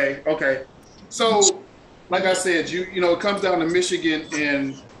 dog. Okay. So, like I said, you know, it comes down to Michigan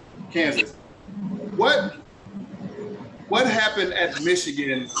and Kansas. What happened at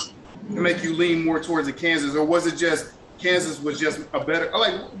Michigan to make you lean more towards the Kansas, or was it just Kansas was just a better?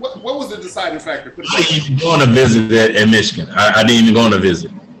 Like, what was the deciding factor? I didn't even go on a visit at Michigan. I didn't even go on a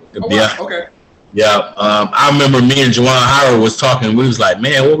visit. Oh, wow. Okay. Yeah, I remember me and Juwan Howard was talking. We was like,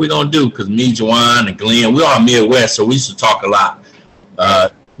 man, what we gonna do? Because me, Juwan, and Glenn, we all Midwest, so we used to talk a lot.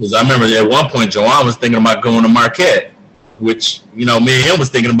 Because I remember at one point, Juwan was thinking about going to Marquette, which, you know, me and him was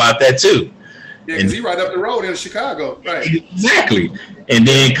thinking about that too. Yeah, because he right up the road in Chicago, right? Exactly. And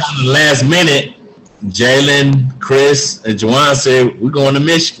then kind of last minute, Jalen, Chris, and Juwan said, we're going to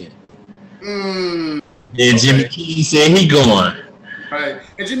Michigan. Then Jimmy King said he going. Right.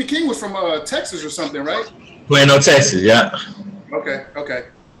 And Jimmy King was from Texas or something, right? Plano, Texas, yeah. Okay.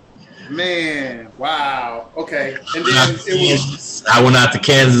 Man, wow. Okay. And then I went out to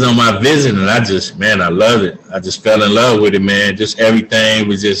Kansas on my visit, and I love it. I just fell in love with it, man. Just everything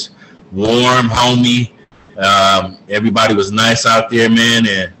was just warm, homey. Everybody was nice out there, man,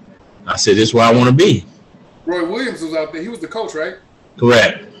 and I said, this is where I want to be. Roy Williams was out there. He was the coach, right?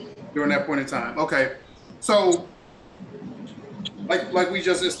 Correct. During that point in time. Okay. So, like we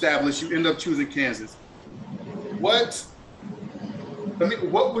just established, you end up choosing Kansas. what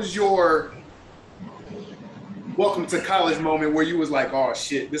was your welcome to college moment where you was like, oh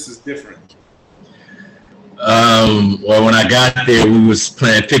shit, this is different? Well, when I got there, we was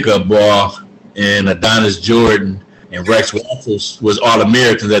playing pickup ball, and Adonis Jordan and Rex Walters was All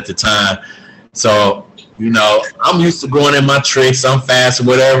Americans at the time. So, you know, I'm used to going in my tricks. I'm fast or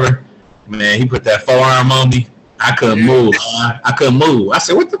whatever. Man, he put that forearm on me. I couldn't move. I couldn't move. I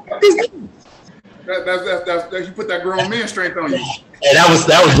said, what the fuck is this? You put that grown man strength on you. And that was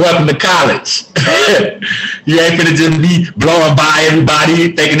welcome to college. You ain't finna just be blowing by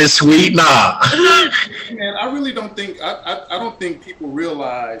everybody thinking it's sweet. Nah. Man, I really don't think I don't think people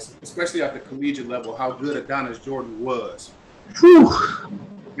realize, especially at the collegiate level, how good Adonis Jordan was. Whew.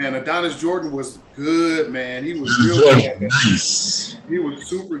 Man, Adonis Jordan was good, man. He was real good. Nice. He was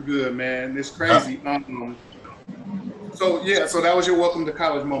super good, man. It's crazy. So yeah, so that was your welcome to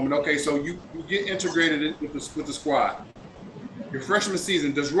college moment. Okay, so you get integrated with the squad. Your freshman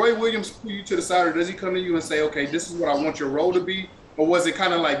season, does Roy Williams pull you to the side, or does he come to you and say, okay, this is what I want your role to be? Or was it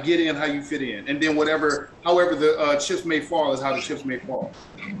kind of like get in how you fit in, and then however the chips may fall is how the chips may fall?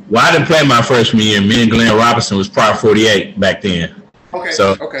 Well, I didn't play my freshman year. Me and Glenn Robinson was Prop 48 back then. Okay.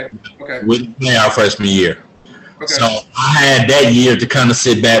 So okay. We didn't play our freshman year. Okay. So I had that year to kind of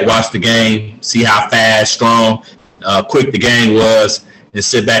sit back, watch the game, see how fast, strong, quick the game was, and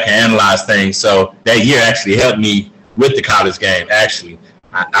sit back and analyze things. So that year actually helped me with the college game. Actually,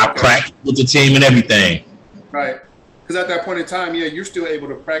 I practiced with the team and everything. Right. Because at that point in time, yeah, you're still able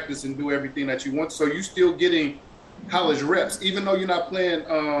to practice and do everything that you want. So you're still getting college reps, even though you're not playing.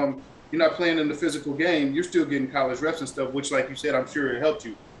 You're not playing in the physical game. You're still getting college reps and stuff, which, like you said, I'm sure it helped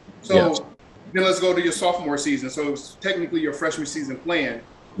you. So yes. Then let's go to your sophomore season. So it was technically your freshman season playing.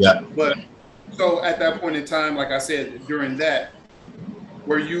 Yeah. But so at that point in time, like I said, during that,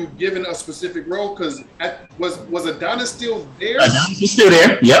 were you given a specific role? Because was Adonis still there? Adonis was still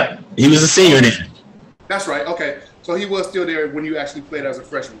there. Yep. He was a senior then. That's right. Okay. So he was still there when you actually played as a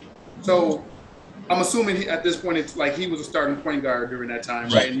freshman. So I'm assuming at this point, it's like he was a starting point guard during that time,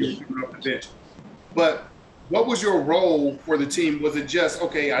 right? And you were off the bench. But what was your role for the team? Was it just,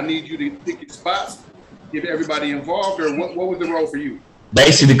 okay, I need you to pick your spots, get everybody involved, or what was the role for you?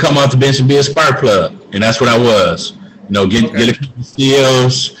 Basically, come off the bench and be a spark plug, and that's what I was. You know, get a couple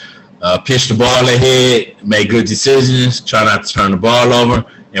steals, pitch the ball ahead, make good decisions, try not to turn the ball over,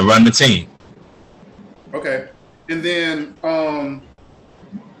 and run the team. Okay. And then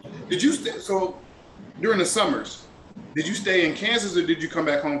did you so during the summers, did you stay in Kansas or did you come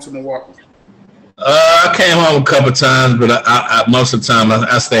back home to Milwaukee? I came home a couple times, but I most of the time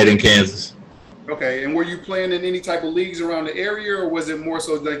I stayed in Kansas. Okay, and were you playing in any type of leagues around the area, or was it more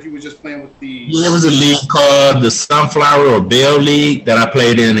so like you were just playing with the? Yeah, it was a league called the Sunflower or Bell League that I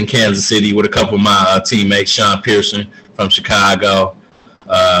played in Kansas City with a couple of my teammates, Sean Pearson from Chicago,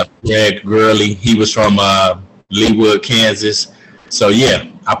 Greg Gurley, he was from Leawood, Kansas. So yeah,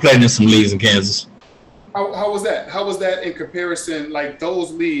 I played in some leagues in Kansas. How was that? How was that in comparison, like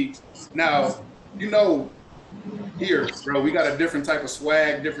those leagues? Now, you know, here, bro, we got a different type of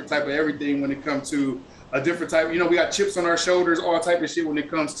swag, different type of everything when it comes to a different type. You know, we got chips on our shoulders, all type of shit when it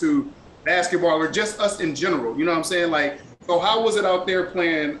comes to basketball or just us in general. You know what I'm saying? Like, so how was it out there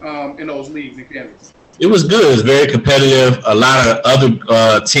playing in those leagues in Kansas? It was good. It was very competitive. A lot of other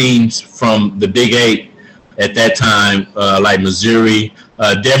teams from the Big Eight at that time, like Missouri,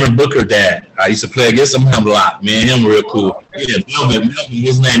 Devin Booker, dad. I used to play against him a lot. Me and him were real cool. Yeah, Melvin,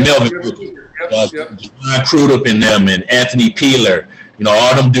 his name Melvin Booker. John Crudup in them and Anthony Peeler. You know,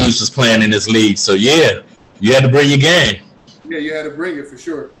 all them dudes was playing in this league. So yeah, you had to bring your game. Yeah, you had to bring it for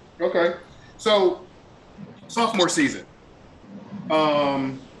sure. Okay, so sophomore season.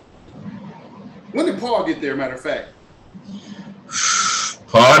 When did Paul get there? Matter of fact,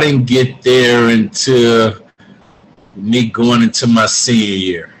 Paul didn't get there until me going into my senior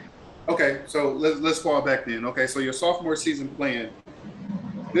year. Okay, so let's fall back then. Okay, so your sophomore season playing.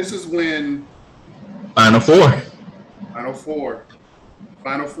 This is when Final Four.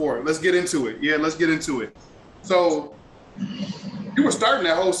 Let's get into it. Yeah, let's get into it. So you were starting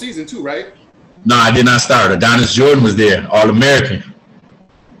that whole season too, right? No, I did not start. Adonis Jordan was there, All American.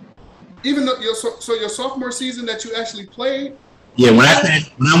 Even though your sophomore season that you actually played. Yeah, when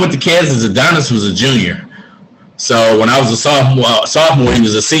I went to Kansas, Adonis was a junior. So when I was a sophomore, he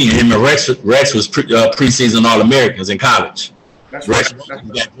was a senior. Him and Rex was preseason All Americans in college. That's right. Got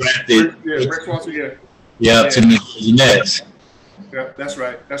drafted. Rex Walter, yeah. Yeah, to the Nets. Yeah, that's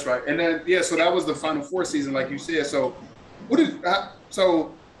right. And then so that was the Final Four season, like you said. So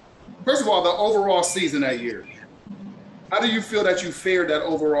first of all, the overall season that year. How do you feel that you fared that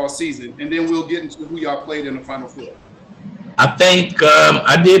overall season? And then we'll get into who y'all played in the Final Four. I think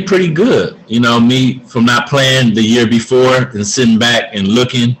I did pretty good. You know, me from not playing the year before and sitting back and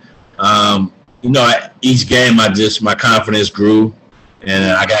looking. You know, each game my confidence grew, and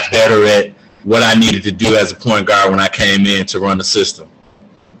I got better at what I needed to do as a point guard when I came in to run the system.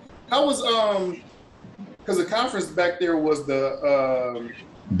 How was because the conference back there was the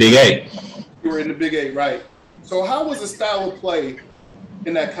Big 8. You were in the Big 8, right? So how was the style of play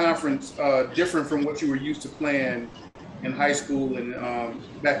in that conference different from what you were used to playing in high school and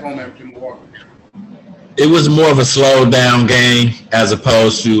back home in Milwaukee? It was more of a slow down game as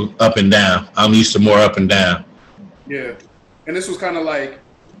opposed to up and down. I'm used to more up and down. Yeah, and this was kind of like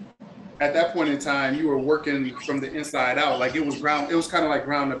at that point in time you were working from the inside out. Like it was kind of like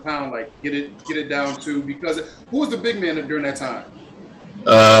ground and pound. Like get it down to, because who was the big man during that time?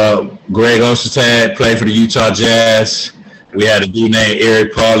 Greg Ostertag played for the Utah Jazz. We had a dude named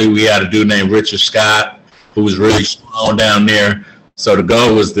Eric Pauley. We had a dude named Richard Scott, who was really strong down there. So the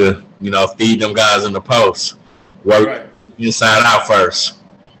goal was to, you know, feed them guys in the post. Work inside out first.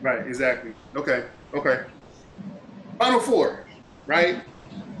 Right, exactly. Okay. Final Four, right?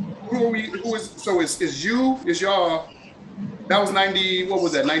 Is y'all, that was 90, what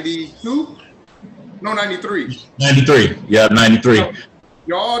was that, 92? No, 93. 93, yeah, 93. So,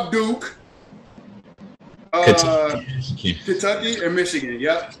 y'all Duke, Kentucky, and Michigan,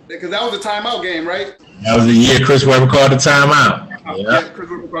 yep. Because that was a timeout game, right? That was the year Chris Webber called the timeout. Yeah, Chris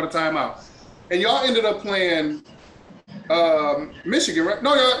Webber called the timeout. And y'all ended up playing Michigan, right?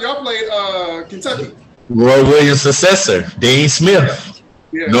 No, y'all played Kentucky. Roy Williams' successor, Dean Smith.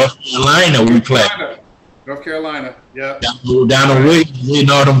 Yeah. North Carolina, we played. North Carolina, yeah. Down to Williams, you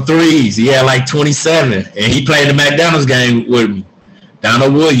know them threes. He had like 27, and he played the McDonald's game with me. Down to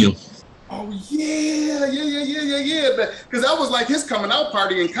Williams. Oh yeah. Because that was like his coming out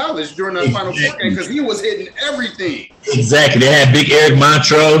party in college during the Final Four game, because he was hitting everything. Exactly. They had big Eric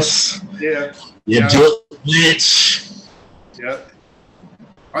Montrose. Yeah. George Lynch. Yep.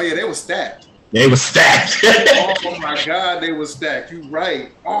 Oh yeah, they were stacked. Oh my God, they were stacked. You're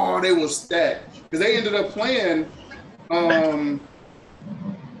right. Oh, they were stacked. Because they ended up playing. Did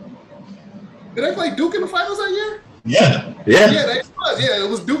they play Duke in the finals that year? Yeah. They was. Yeah, it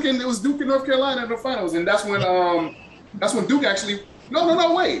was Duke and North Carolina in the finals, and that's when Duke actually.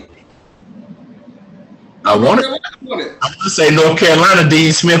 No, wait. I want to say North Carolina,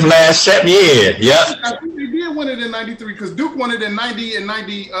 Dean Smith last champ. Yeah. I think they did win it in '93 because Duke won it in 90 and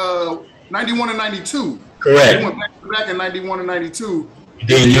 91 and 92. Correct. They went back in 91 and 92.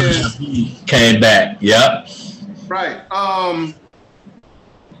 Then UNLV came back. Yep. Right.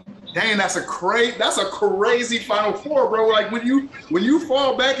 Dang, that's a crazy Final Four, bro. Like when you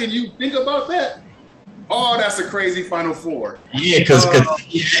fall back and you think about that, oh, that's a crazy Final Four. Yeah, because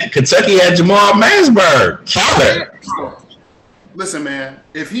Kentucky had Jamal Mansberg. Killer. Listen, man,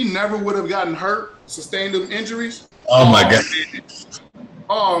 if he never would have gotten hurt, sustained them injuries. Oh my God. Man.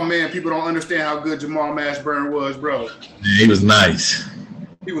 Oh man, people don't understand how good Jamal Mashburn was, bro. Man, he was nice.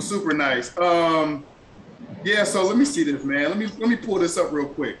 He was super nice. Yeah, so let me see this, man. Let me pull this up real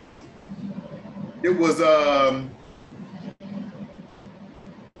quick. It was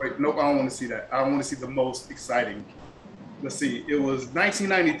wait, nope, I don't want to see that. I want to see the most exciting. Let's see. It was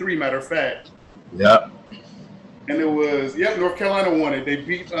 1993, matter of fact. Yep. And it was North Carolina won it. They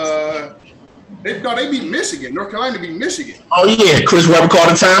beat they beat Michigan. North Carolina beat Michigan. Oh yeah, Chris Webber called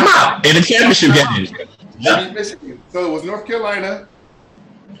a timeout in the championship game. They beat Michigan. So it was North Carolina,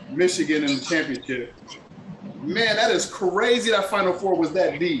 Michigan in the championship. Man, that is crazy. That Final Four was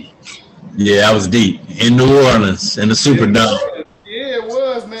that deep. Yeah, I was deep in New Orleans in the Superdome. Yeah, it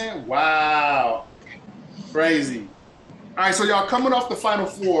was, man. Wow, crazy. All right, so y'all coming off the Final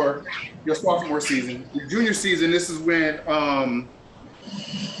Four, your sophomore season, your junior season. This is when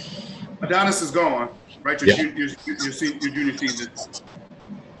Adonis is gone, right? Your junior season.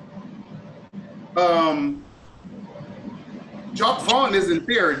 Jock Vaughn isn't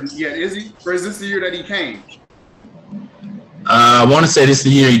there yet, is he? Or is this the year that he came? I want to say this is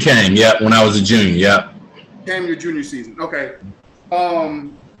the year he came. Yep, when I was a junior. Yep. Came your junior season. Okay.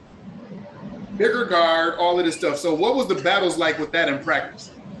 Bigger guard, all of this stuff. So what was the battles like with that in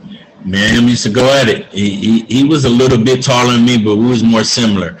practice? Man, him used to go at it. He was a little bit taller than me, but we was more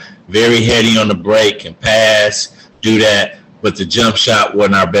similar. Very heady on the break and pass, do that. But the jump shot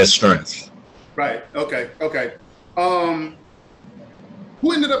wasn't our best strength. Right. Okay.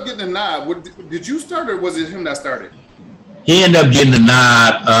 Who ended up getting the nod? Did you start or was it him that started? He ended up getting the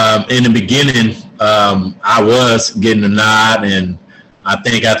nod. In the beginning, I was getting the nod, and I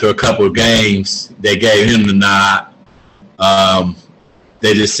think after a couple of games, they gave him the nod.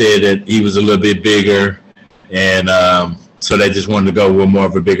 They just said that he was a little bit bigger, and so they just wanted to go with more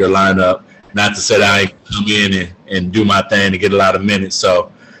of a bigger lineup. Not to say that I ain't come in and do my thing to get a lot of minutes.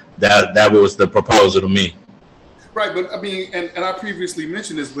 So that was the proposal to me. Right, but I mean, and I previously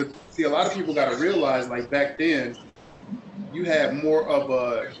mentioned this, but see, a lot of people got to realize, like back then, you had more of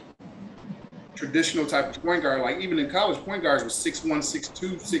a traditional type of point guard. Like even in college, point guards were 6'1",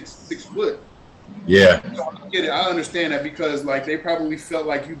 6'2", 6 foot. Yeah. So I get it. I understand that because like they probably felt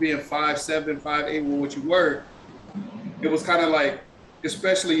like you being 5'7", 5'8", well, what you were. It was kind of like,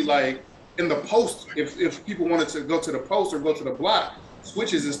 especially like in the post, if people wanted to go to the post or go to the block,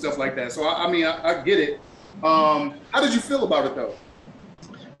 switches and stuff like that. So I mean, I get it. How did you feel about it though?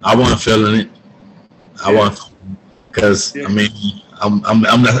 I wasn't feeling it. I wasn't, because I mean, I'm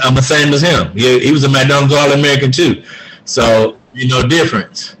the same as him. He was a McDondalds All American too, so you know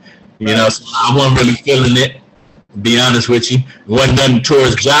difference. You know, so I wasn't really feeling it. To be honest with you, it wasn't nothing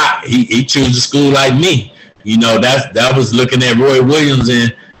towards Jock. He chose a school like me. You know, that was looking at Roy Williams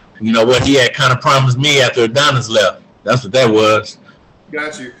and you know what he had kind of promised me after Adonis left. That's what that was.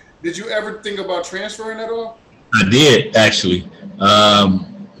 Got you. Did you ever think about transferring at all? I did actually.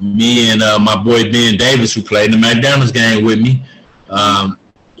 Me and my boy Ben Davis, who played in the McDonald's game with me,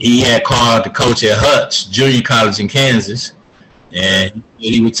 he had called the coach at Hutch Junior College in Kansas, and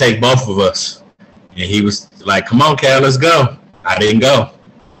he would take both of us. And he was like, "Come on, Cal, let's go." I didn't go.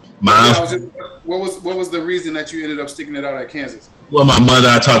 What was the reason that you ended up sticking it out at Kansas? Well, my mother.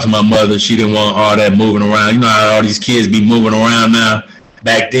 I talked to my mother. She didn't want all that moving around. You know how all these kids be moving around now.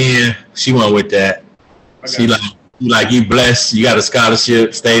 Back then, she went with that. She like you blessed, you got a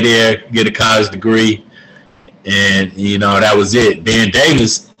scholarship, stay there, get a college degree, and you know that was it. Ben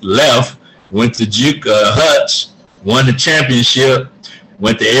Davis left, went to Hutch, won the championship,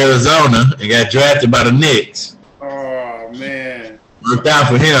 went to Arizona, and got drafted by the Knicks. Oh man, worked out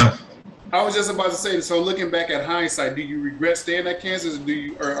for him. I was just about to say. So looking back at hindsight, do you regret staying at Kansas,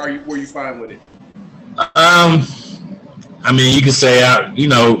 or were you fine with it? I mean, you could say, you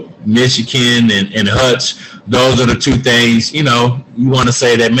know, Michigan and Hutch, those are the two things, you know, you want to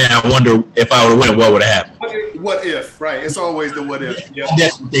say that, man, I wonder if I would have went, what would have happened? What if, right? It's always the what if. Yeah. I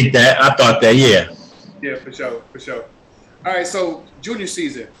definitely think that. I thought that, yeah. Yeah, for sure. All right, so junior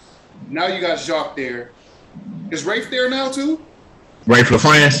season. Now you got Jacques there. Is Rafe there now, too? Rafe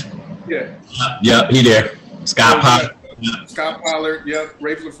LaFrance? Yeah. Yep, he there. Scott Pollard. Scott Pollard, yep.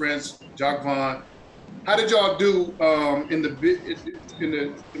 Rafe LaFrance, Jacques Vaughn. How did y'all do in the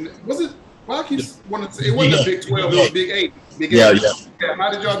was it? Well, I keep wanting to say it wasn't the Big 12, it was Big 8. Big 8. Yeah.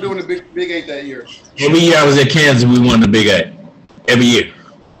 How did y'all do in the Big 8 that year? Every year I was at Kansas, we won the Big 8. Every year.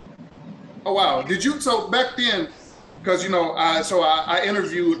 Oh wow! Did you? So back then, because you know, I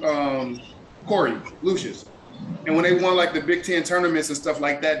interviewed Corey Lucius, and when they won like the Big 10 tournaments and stuff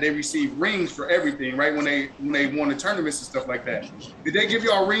like that, they received rings for everything, right? When they won the tournaments and stuff like that, did they give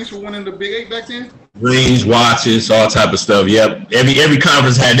y'all rings for winning the Big 8 back then? Rings, watches, all type of stuff. Yep. Every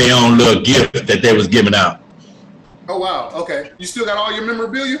conference had their own little gift that they was giving out. Oh wow. Okay. You still got all your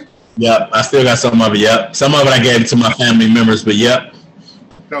memorabilia? Yep. I still got some of it. Yep. Some of it I gave to my family members, but yep.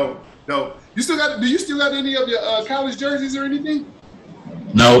 Dope. Do you still got any of your college jerseys or anything?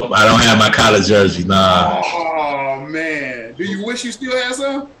 Nope, I don't have my college jersey. Nah. Oh man. Do you wish you still had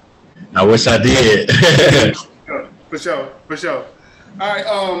some? I wish I did. For sure. All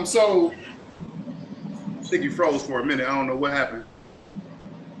right. So I think you froze for a minute. I don't know what happened.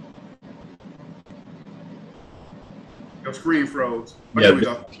 Your screen froze. Oh, there we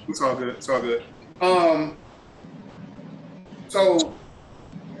go. It's all good. So,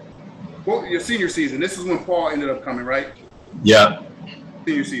 well, your senior season. This is when Paul ended up coming, right? Yeah.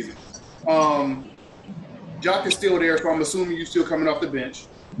 Senior season. Jock is still there, so I'm assuming you're still coming off the bench.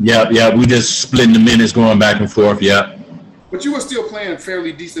 Yeah. We just splitting the minutes, going back and forth. Yeah. But you were still playing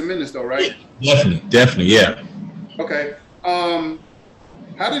fairly decent minutes, though, right? Definitely, yeah. Okay.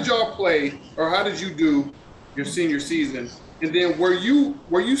 How did y'all play, or how did you do your senior season? And then were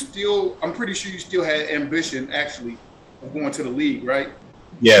you still? I'm pretty sure you still had ambition, actually, of going to the league, right?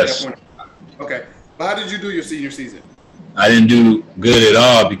 Yes. Okay. But how did you do your senior season? I didn't do good at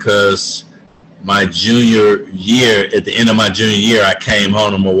all because my junior year, at the end of my junior year, I came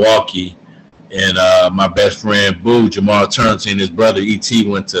home to Milwaukee, and my best friend, Boo, Jamal Turner, and his brother, E.T.,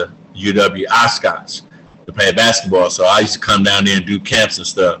 went to UW Oshkosh to play basketball. So I used to come down there and do camps and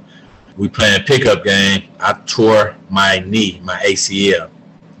stuff. We playing pickup game. I tore my knee, my ACL,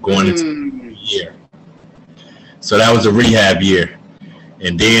 going into the year. So that was a rehab year.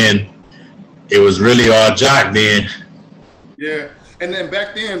 And then it was really all Jock then. Yeah. And then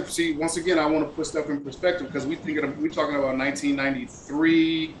back then, see, once again, I want to put stuff in perspective because we're talking about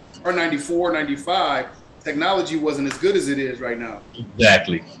 1993 or 94, 95. Technology wasn't as good as it is right now.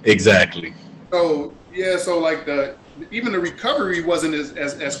 Exactly. So yeah, so like even the recovery wasn't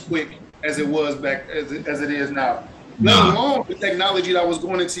as quick as it was back as it is now. Let alone the technology that was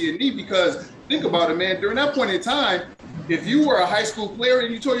going into your knee, because think about it, man. During that point in time, if you were a high school player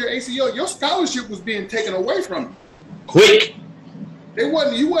and you tore your ACL, your scholarship was being taken away from you. Quick. You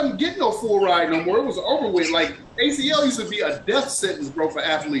wasn't getting no full ride no more. It was over with. Like ACL used to be a death sentence, bro, for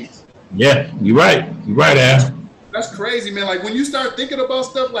athletes. Yeah, you're right. You're right, Al. That's crazy, man. Like when you start thinking about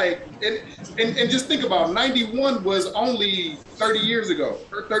stuff like, and just think about 91 was only 30 years ago,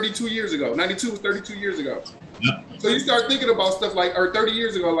 or 32 years ago. 92 was 32 years ago. Yep. So you start thinking about stuff like, or 30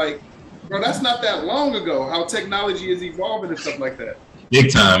 years ago, like, bro, that's not that long ago, how technology is evolving and stuff like that.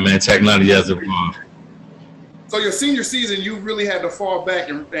 Big time, man. Technology has evolved. So your senior season, you really had to fall back,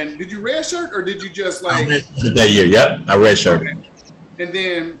 and did you redshirt or did you just like? I redshirted that year, yep. I redshirted. Okay. And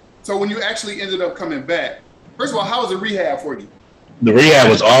then, so when you actually ended up coming back, first of all, how was the rehab for you? The rehab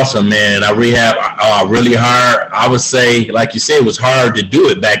was awesome, man. I rehab really hard. I would say, like you said, it was hard to do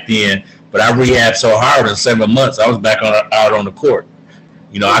it back then, but I rehabbed so hard in 7 months, I was back out on the court.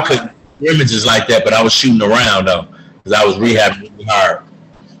 You know, I couldn't do images like that, but I was shooting around though, because I was rehabbing really hard.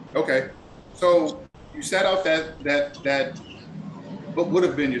 Okay, so you sat out that what would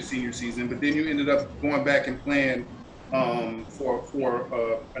have been your senior season, but then you ended up going back and playing for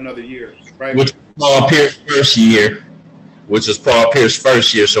another year, right? Which was Paul Pierce's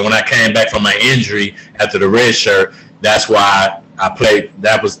first year. So when I came back from my injury after the red shirt, that's why I played.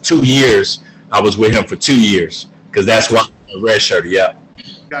 That was 2 years. I was with him for 2 years because that's why I red shirt. Yeah.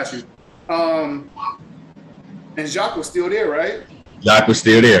 Got you. And Jacques was still there, right? Jacques was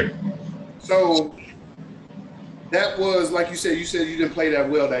still there. So that was, like you said you didn't play that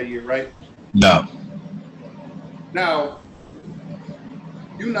well that year, right? No. Now,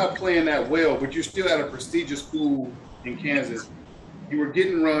 you're not playing that well, but you're still at a prestigious school in Kansas. You were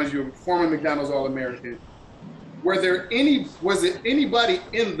getting runs. You were former McDondalds All American. Was it anybody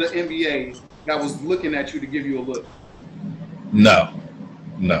in the NBA that was looking at you to give you a look? No.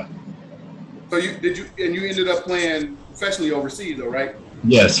 So you ended up playing professionally overseas, though, right?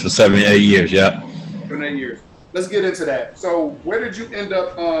 Yes, for 7 or 8 years. Yeah. 7 or 8 years. Let's get into that. So where did you end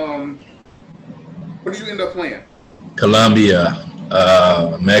up? Where did you end up playing? Colombia,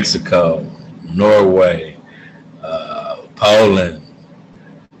 Mexico, Norway, Poland.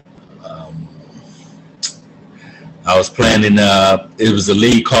 I was playing in it was a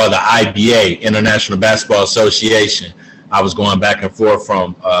league called the IBA, International Basketball Association. I was going back and forth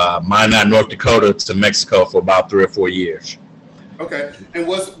from Minot, North Dakota to Mexico for about 3 or 4 years. Okay. And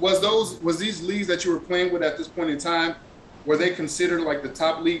was these leagues that you were playing with at this point in time, were they considered like the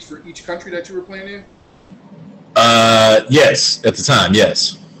top leagues for each country that you were playing in? Yes, at the time,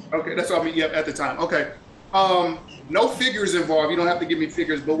 yes. Okay, that's what I mean. Yeah, at the time. Okay. No figures involved. You don't have to give me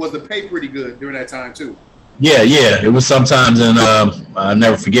figures, but was the pay pretty good during that time too? Yeah. It was sometimes in I'll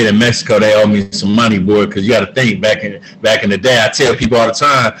never forget, in Mexico they owed me some money, boy, because you got to think back in the day. I tell people all the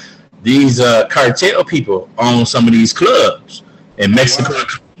time, these cartel people own some of these clubs in Mexico. Wow.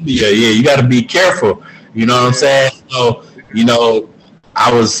 Yeah, you got to be careful. You know what I'm saying? So, you know,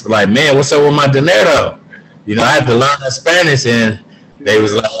 I was like, man, what's up with my dinero? You know, I had to learn that Spanish, and they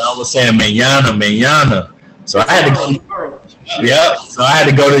was like, I was saying mañana. So I had to go. Yeah, so I had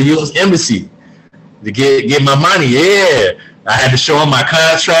to go to the U.S. Embassy to get my money. Yeah, I had to show them my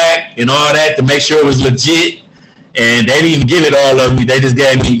contract and all that to make sure it was legit. And they didn't even give it all of me. They just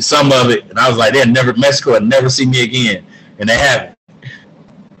gave me some of it, and I was like, Mexico would never see me again, and they haven't.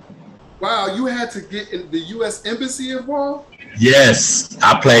 Wow, you had to get in the U.S. Embassy involved? Yes,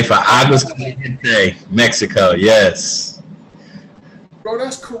 I played for Aguas Calientes, Mexico. Yes. Bro,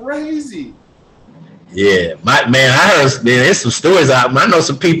 that's crazy. Yeah, I heard, man, there's some stories out. I know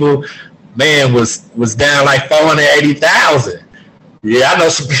some people, man, was down like 480,000. Yeah, I know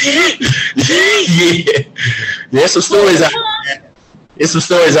some people. Yeah, there's some stories out here. There's some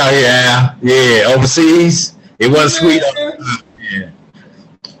stories out here, Al. Yeah, overseas, it wasn't sweet. Yeah.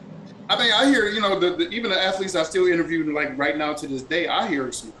 I mean, I hear, you know, even the athletes I still interview, like right now to this day, I hear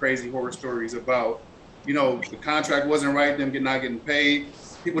some crazy horror stories about, you know, the contract wasn't right, them not getting paid,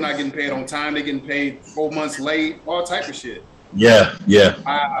 people not getting paid on time, they getting paid 4 months late, all type of shit. Yeah.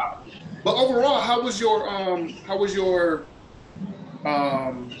 But overall, how was your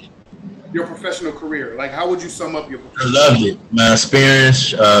professional career? Like, how would you sum up your professional career? I loved it. My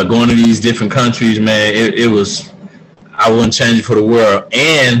experience going to these different countries, man, it was, I wouldn't change it for the world.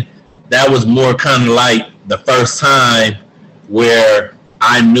 And that was more kind of like the first time where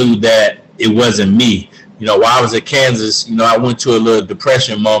I knew that it wasn't me. You know, while I was at Kansas, you know, I went to a little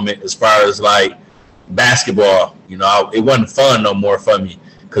depression moment as far as like basketball. You know, it wasn't fun no more for me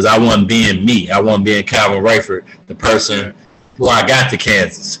because I wasn't being me. I wasn't being Calvin Rayford, the person who I got to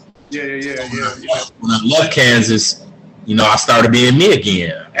Kansas. Yeah. When I left Kansas, you know, I started being me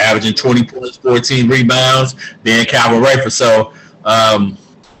again, averaging 20 points, 14 rebounds, being Calvin Rayford. So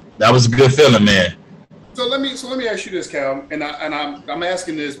that was a good feeling, man. So let me ask you this, Cal, and I'm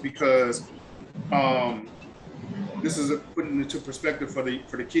asking this because this is putting it into perspective for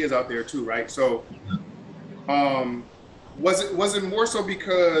the kids out there too, right? So was it more so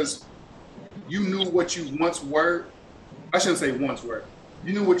because you knew what you once were? I shouldn't say once were.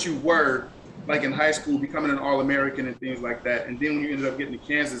 You knew what you were, like in high school, becoming an All American and things like that. And then when you ended up getting to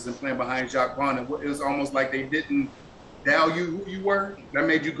Kansas and playing behind Jacques Vaughn, it was almost like they didn't value who you were. That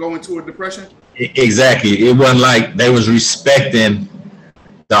made you go into a depression. Exactly. It wasn't like they was respecting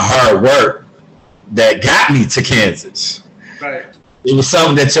the hard work that got me to Kansas. Right. It was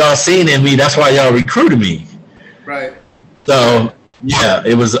something that y'all seen in me. That's why y'all recruited me. Right. So yeah,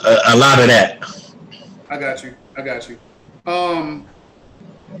 it was a lot of that. I got you.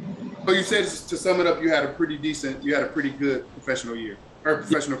 So you said, to sum it up, you had a pretty good professional year or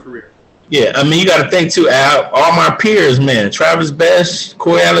professional career. Yeah, I mean, you got to think too, Al. All my peers, man, Travis Best,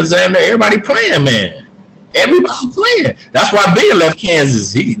 Corey Alexander, everybody playing, man. Everybody playing. That's why Bill left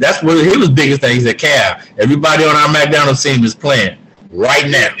Kansas. That's what he was biggest thing. He's at Cal. Everybody on our McDonald's team is playing right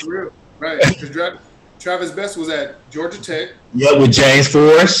now. Yeah, right. Because Travis Best was at Georgia Tech. Yeah, with James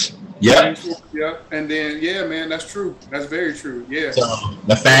Forrest. Yep. Yep. And then, yeah, man, that's true. That's very true. Yeah. So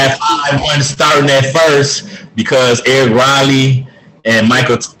the Fab Five wasn't starting at first because Eric Riley and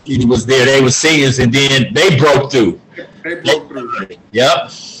Michael T was there. They were seniors, and then they broke through. They broke through.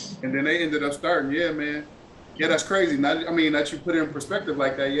 Yep. And then they ended up starting. Yeah, man. Yeah, that's crazy. I mean, that you put it in perspective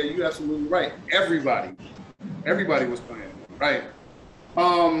like that. Yeah, you're absolutely right. Everybody was playing. Right.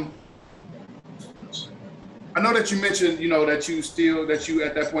 I know that you mentioned, you know, that you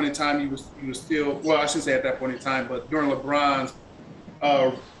at that point in time, you was still, well, I shouldn't say at that point in time, but during LeBron's,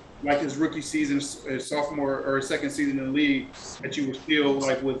 like his rookie season, his sophomore or his second season in the league, that you were still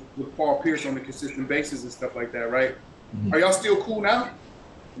like with Paul Pierce on a consistent basis and stuff like that, right? Mm-hmm. Are y'all still cool now?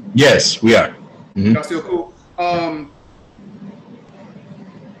 Yes, we are. Mm-hmm. Y'all still cool?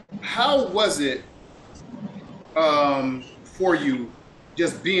 How was it for you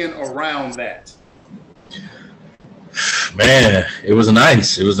just being around that? Man, it was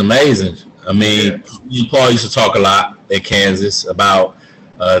nice. It was amazing. I mean, me and Paul used to talk a lot at Kansas about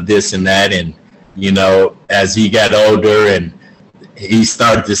this and that, and you know, as he got older and he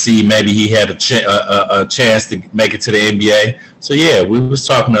started to see maybe he had a chance to make it to the NBA. So yeah, we was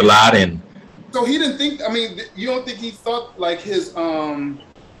talking a lot. And so he didn't think. I mean, you don't think he thought like his when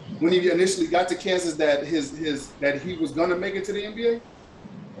he initially got to Kansas that that he was gonna make it to the NBA?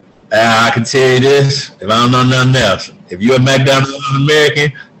 I can tell you this, if I don't know nothing else, if you're a McDondalds All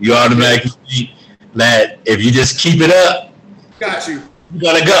American, you automatically think that if you just keep it up, got you. You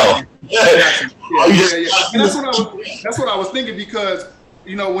gotta go. Got you. Yeah. And that's what I was thinking, because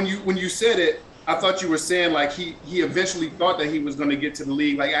you know when you said it, I thought you were saying like he eventually thought that he was going to get to the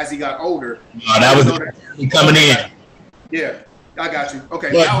league like as he got older. No, that was coming in. Yeah. I got you.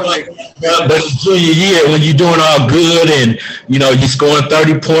 Okay. But junior year, when you're doing all good and, you know, you're scoring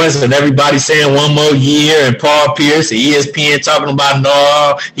 30 points and everybody's saying one more year and Paul Pierce and ESPN talking about,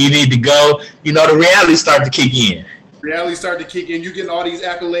 no, he need to go, you know, the reality started to kick in. Reality started to kick in. You're getting all these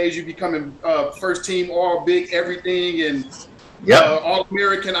accolades. You're becoming first team, all big, everything, and All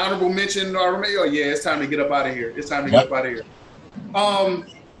American, honorable mention. Oh, yeah, it's time to get up out of here. It's time to get up out of here.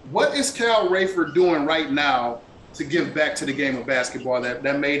 What is Cal Rayford doing right now to give back to the game of basketball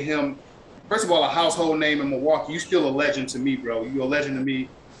that made him, first of all, a household name in Milwaukee? You still a legend to me, bro. You're a legend to me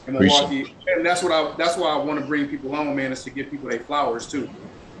in Milwaukee. And that's why I want to bring people on, man, is to give people their flowers too. You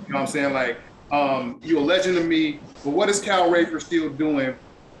know what I'm saying? Like, you're a legend to me, but what is Cal Rayford still doing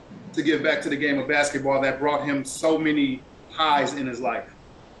to give back to the game of basketball that brought him so many highs in his life?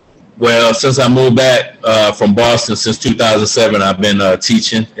 Well, since I moved back from Boston since 2007, I've been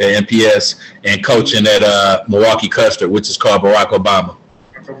teaching at MPS and coaching at Milwaukee Custard, which is called Barack Obama.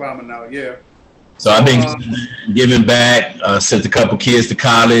 Barack Obama now, yeah. So I've been giving back, sent a couple kids to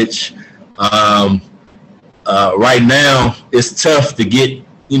college. Right now, it's tough to get,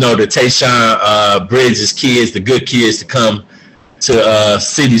 you know, the Tayshaun Bridges kids, the good kids, to come to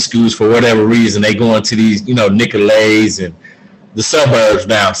city schools for whatever reason. They go into these, you know, Nicolets and the suburbs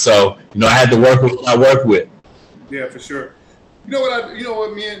now. So, you know, I had to work with what I work with. Yeah, for sure. You know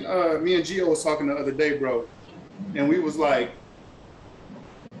what me and Gio was talking the other day, bro, and we was like,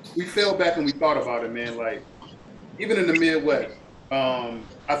 we fell back and we thought about it, man. Like, even in the Midwest,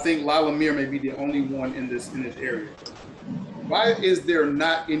 I think Lila Mir may be the only one in this area. Why is there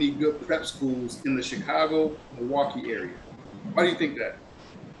not any good prep schools in the Chicago, Milwaukee area? Why do you think that?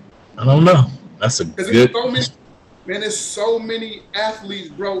 I don't know. That's a good. There's so many athletes,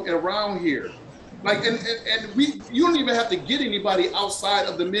 bro, around here. Like, and you don't even have to get anybody outside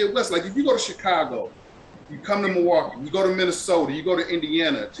of the Midwest. Like, if you go to Chicago, you come to Milwaukee, you go to Minnesota, you go to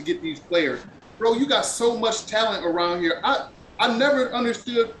Indiana to get these players, bro. You got so much talent around here. I never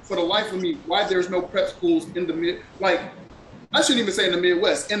understood for the life of me why there's no prep schools in the I shouldn't even say in the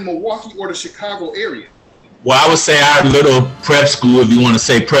Midwest, in Milwaukee or the Chicago area. Well, I would say our little prep school, if you want to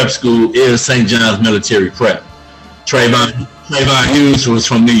say prep school, is St. John's Military Prep. Trayvon Hughes was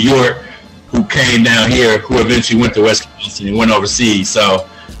from New York, who came down here, who eventually went to Wisconsin and went overseas. So,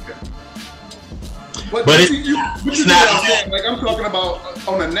 but it's not like I'm talking about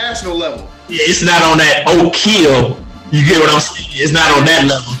on a national level. Yeah, it's not on that Oak Hill. You get what I'm saying? It's not on that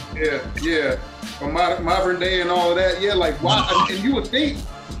level. Yeah. From modern day and all of that. Yeah, like why? And you would think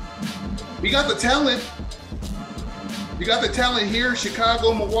we got the talent. You got the talent here,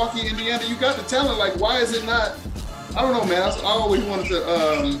 Chicago, Milwaukee, Indiana. You got the talent. Like, why is it not? I don't know, man. I always wanted to.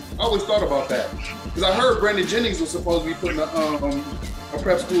 I always thought about that because I heard Brandon Jennings was supposed to be putting a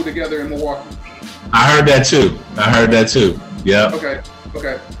prep school together in Milwaukee. I heard that too. Yeah.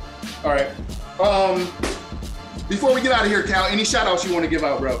 Okay. All right. Before we get out of here, Cal, any shout outs you want to give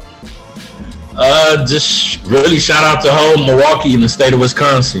out, bro? Just really shout out to whole Milwaukee and the state of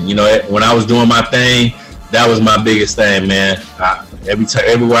Wisconsin. You know, when I was doing my thing, that was my biggest thing, man.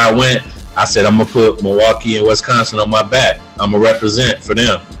 Everywhere I went, I said I'm gonna put Milwaukee and Wisconsin on my back. I'm gonna represent for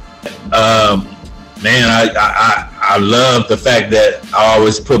them. Man, I love the fact that I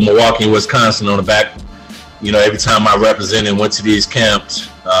always put Milwaukee and Wisconsin on the back. You know, every time I represented and went to these camps,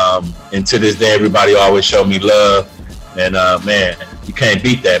 and to this day, everybody always showed me love. And man, you can't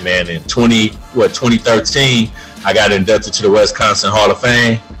beat that, man. In 2013, I got inducted to the Wisconsin Hall of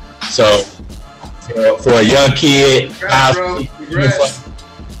Fame. So for a young kid,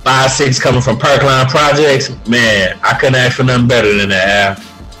 5'6", coming from Parkline Projects, man, I couldn't ask for nothing better than that.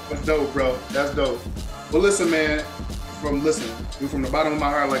 That's dope, bro. That's dope. Well, listen, man. From the bottom of my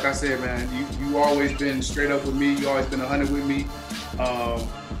heart, like I said, man, you always been straight up with me. You always been 100 with me.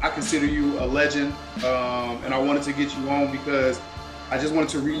 I consider you a legend, and I wanted to get you on because I just wanted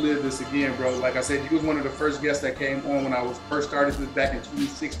to relive this again, bro. Like I said, you was one of the first guests that came on when I was first started this back in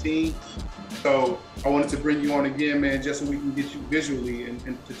 2016. So I wanted to bring you on again, man, just so we can get you visually and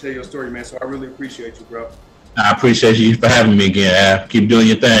to tell your story, man. So I really appreciate you, bro. I appreciate you for having me again, Al. Keep doing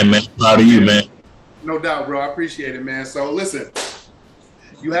your thing, man. Proud of you, man. No doubt, bro. I appreciate it, man. So listen,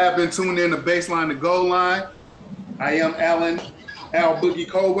 you have been tuned in to Baseline to Goal Line. I am Al Boogie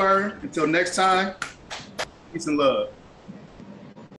Colburn. Until next time, peace and love.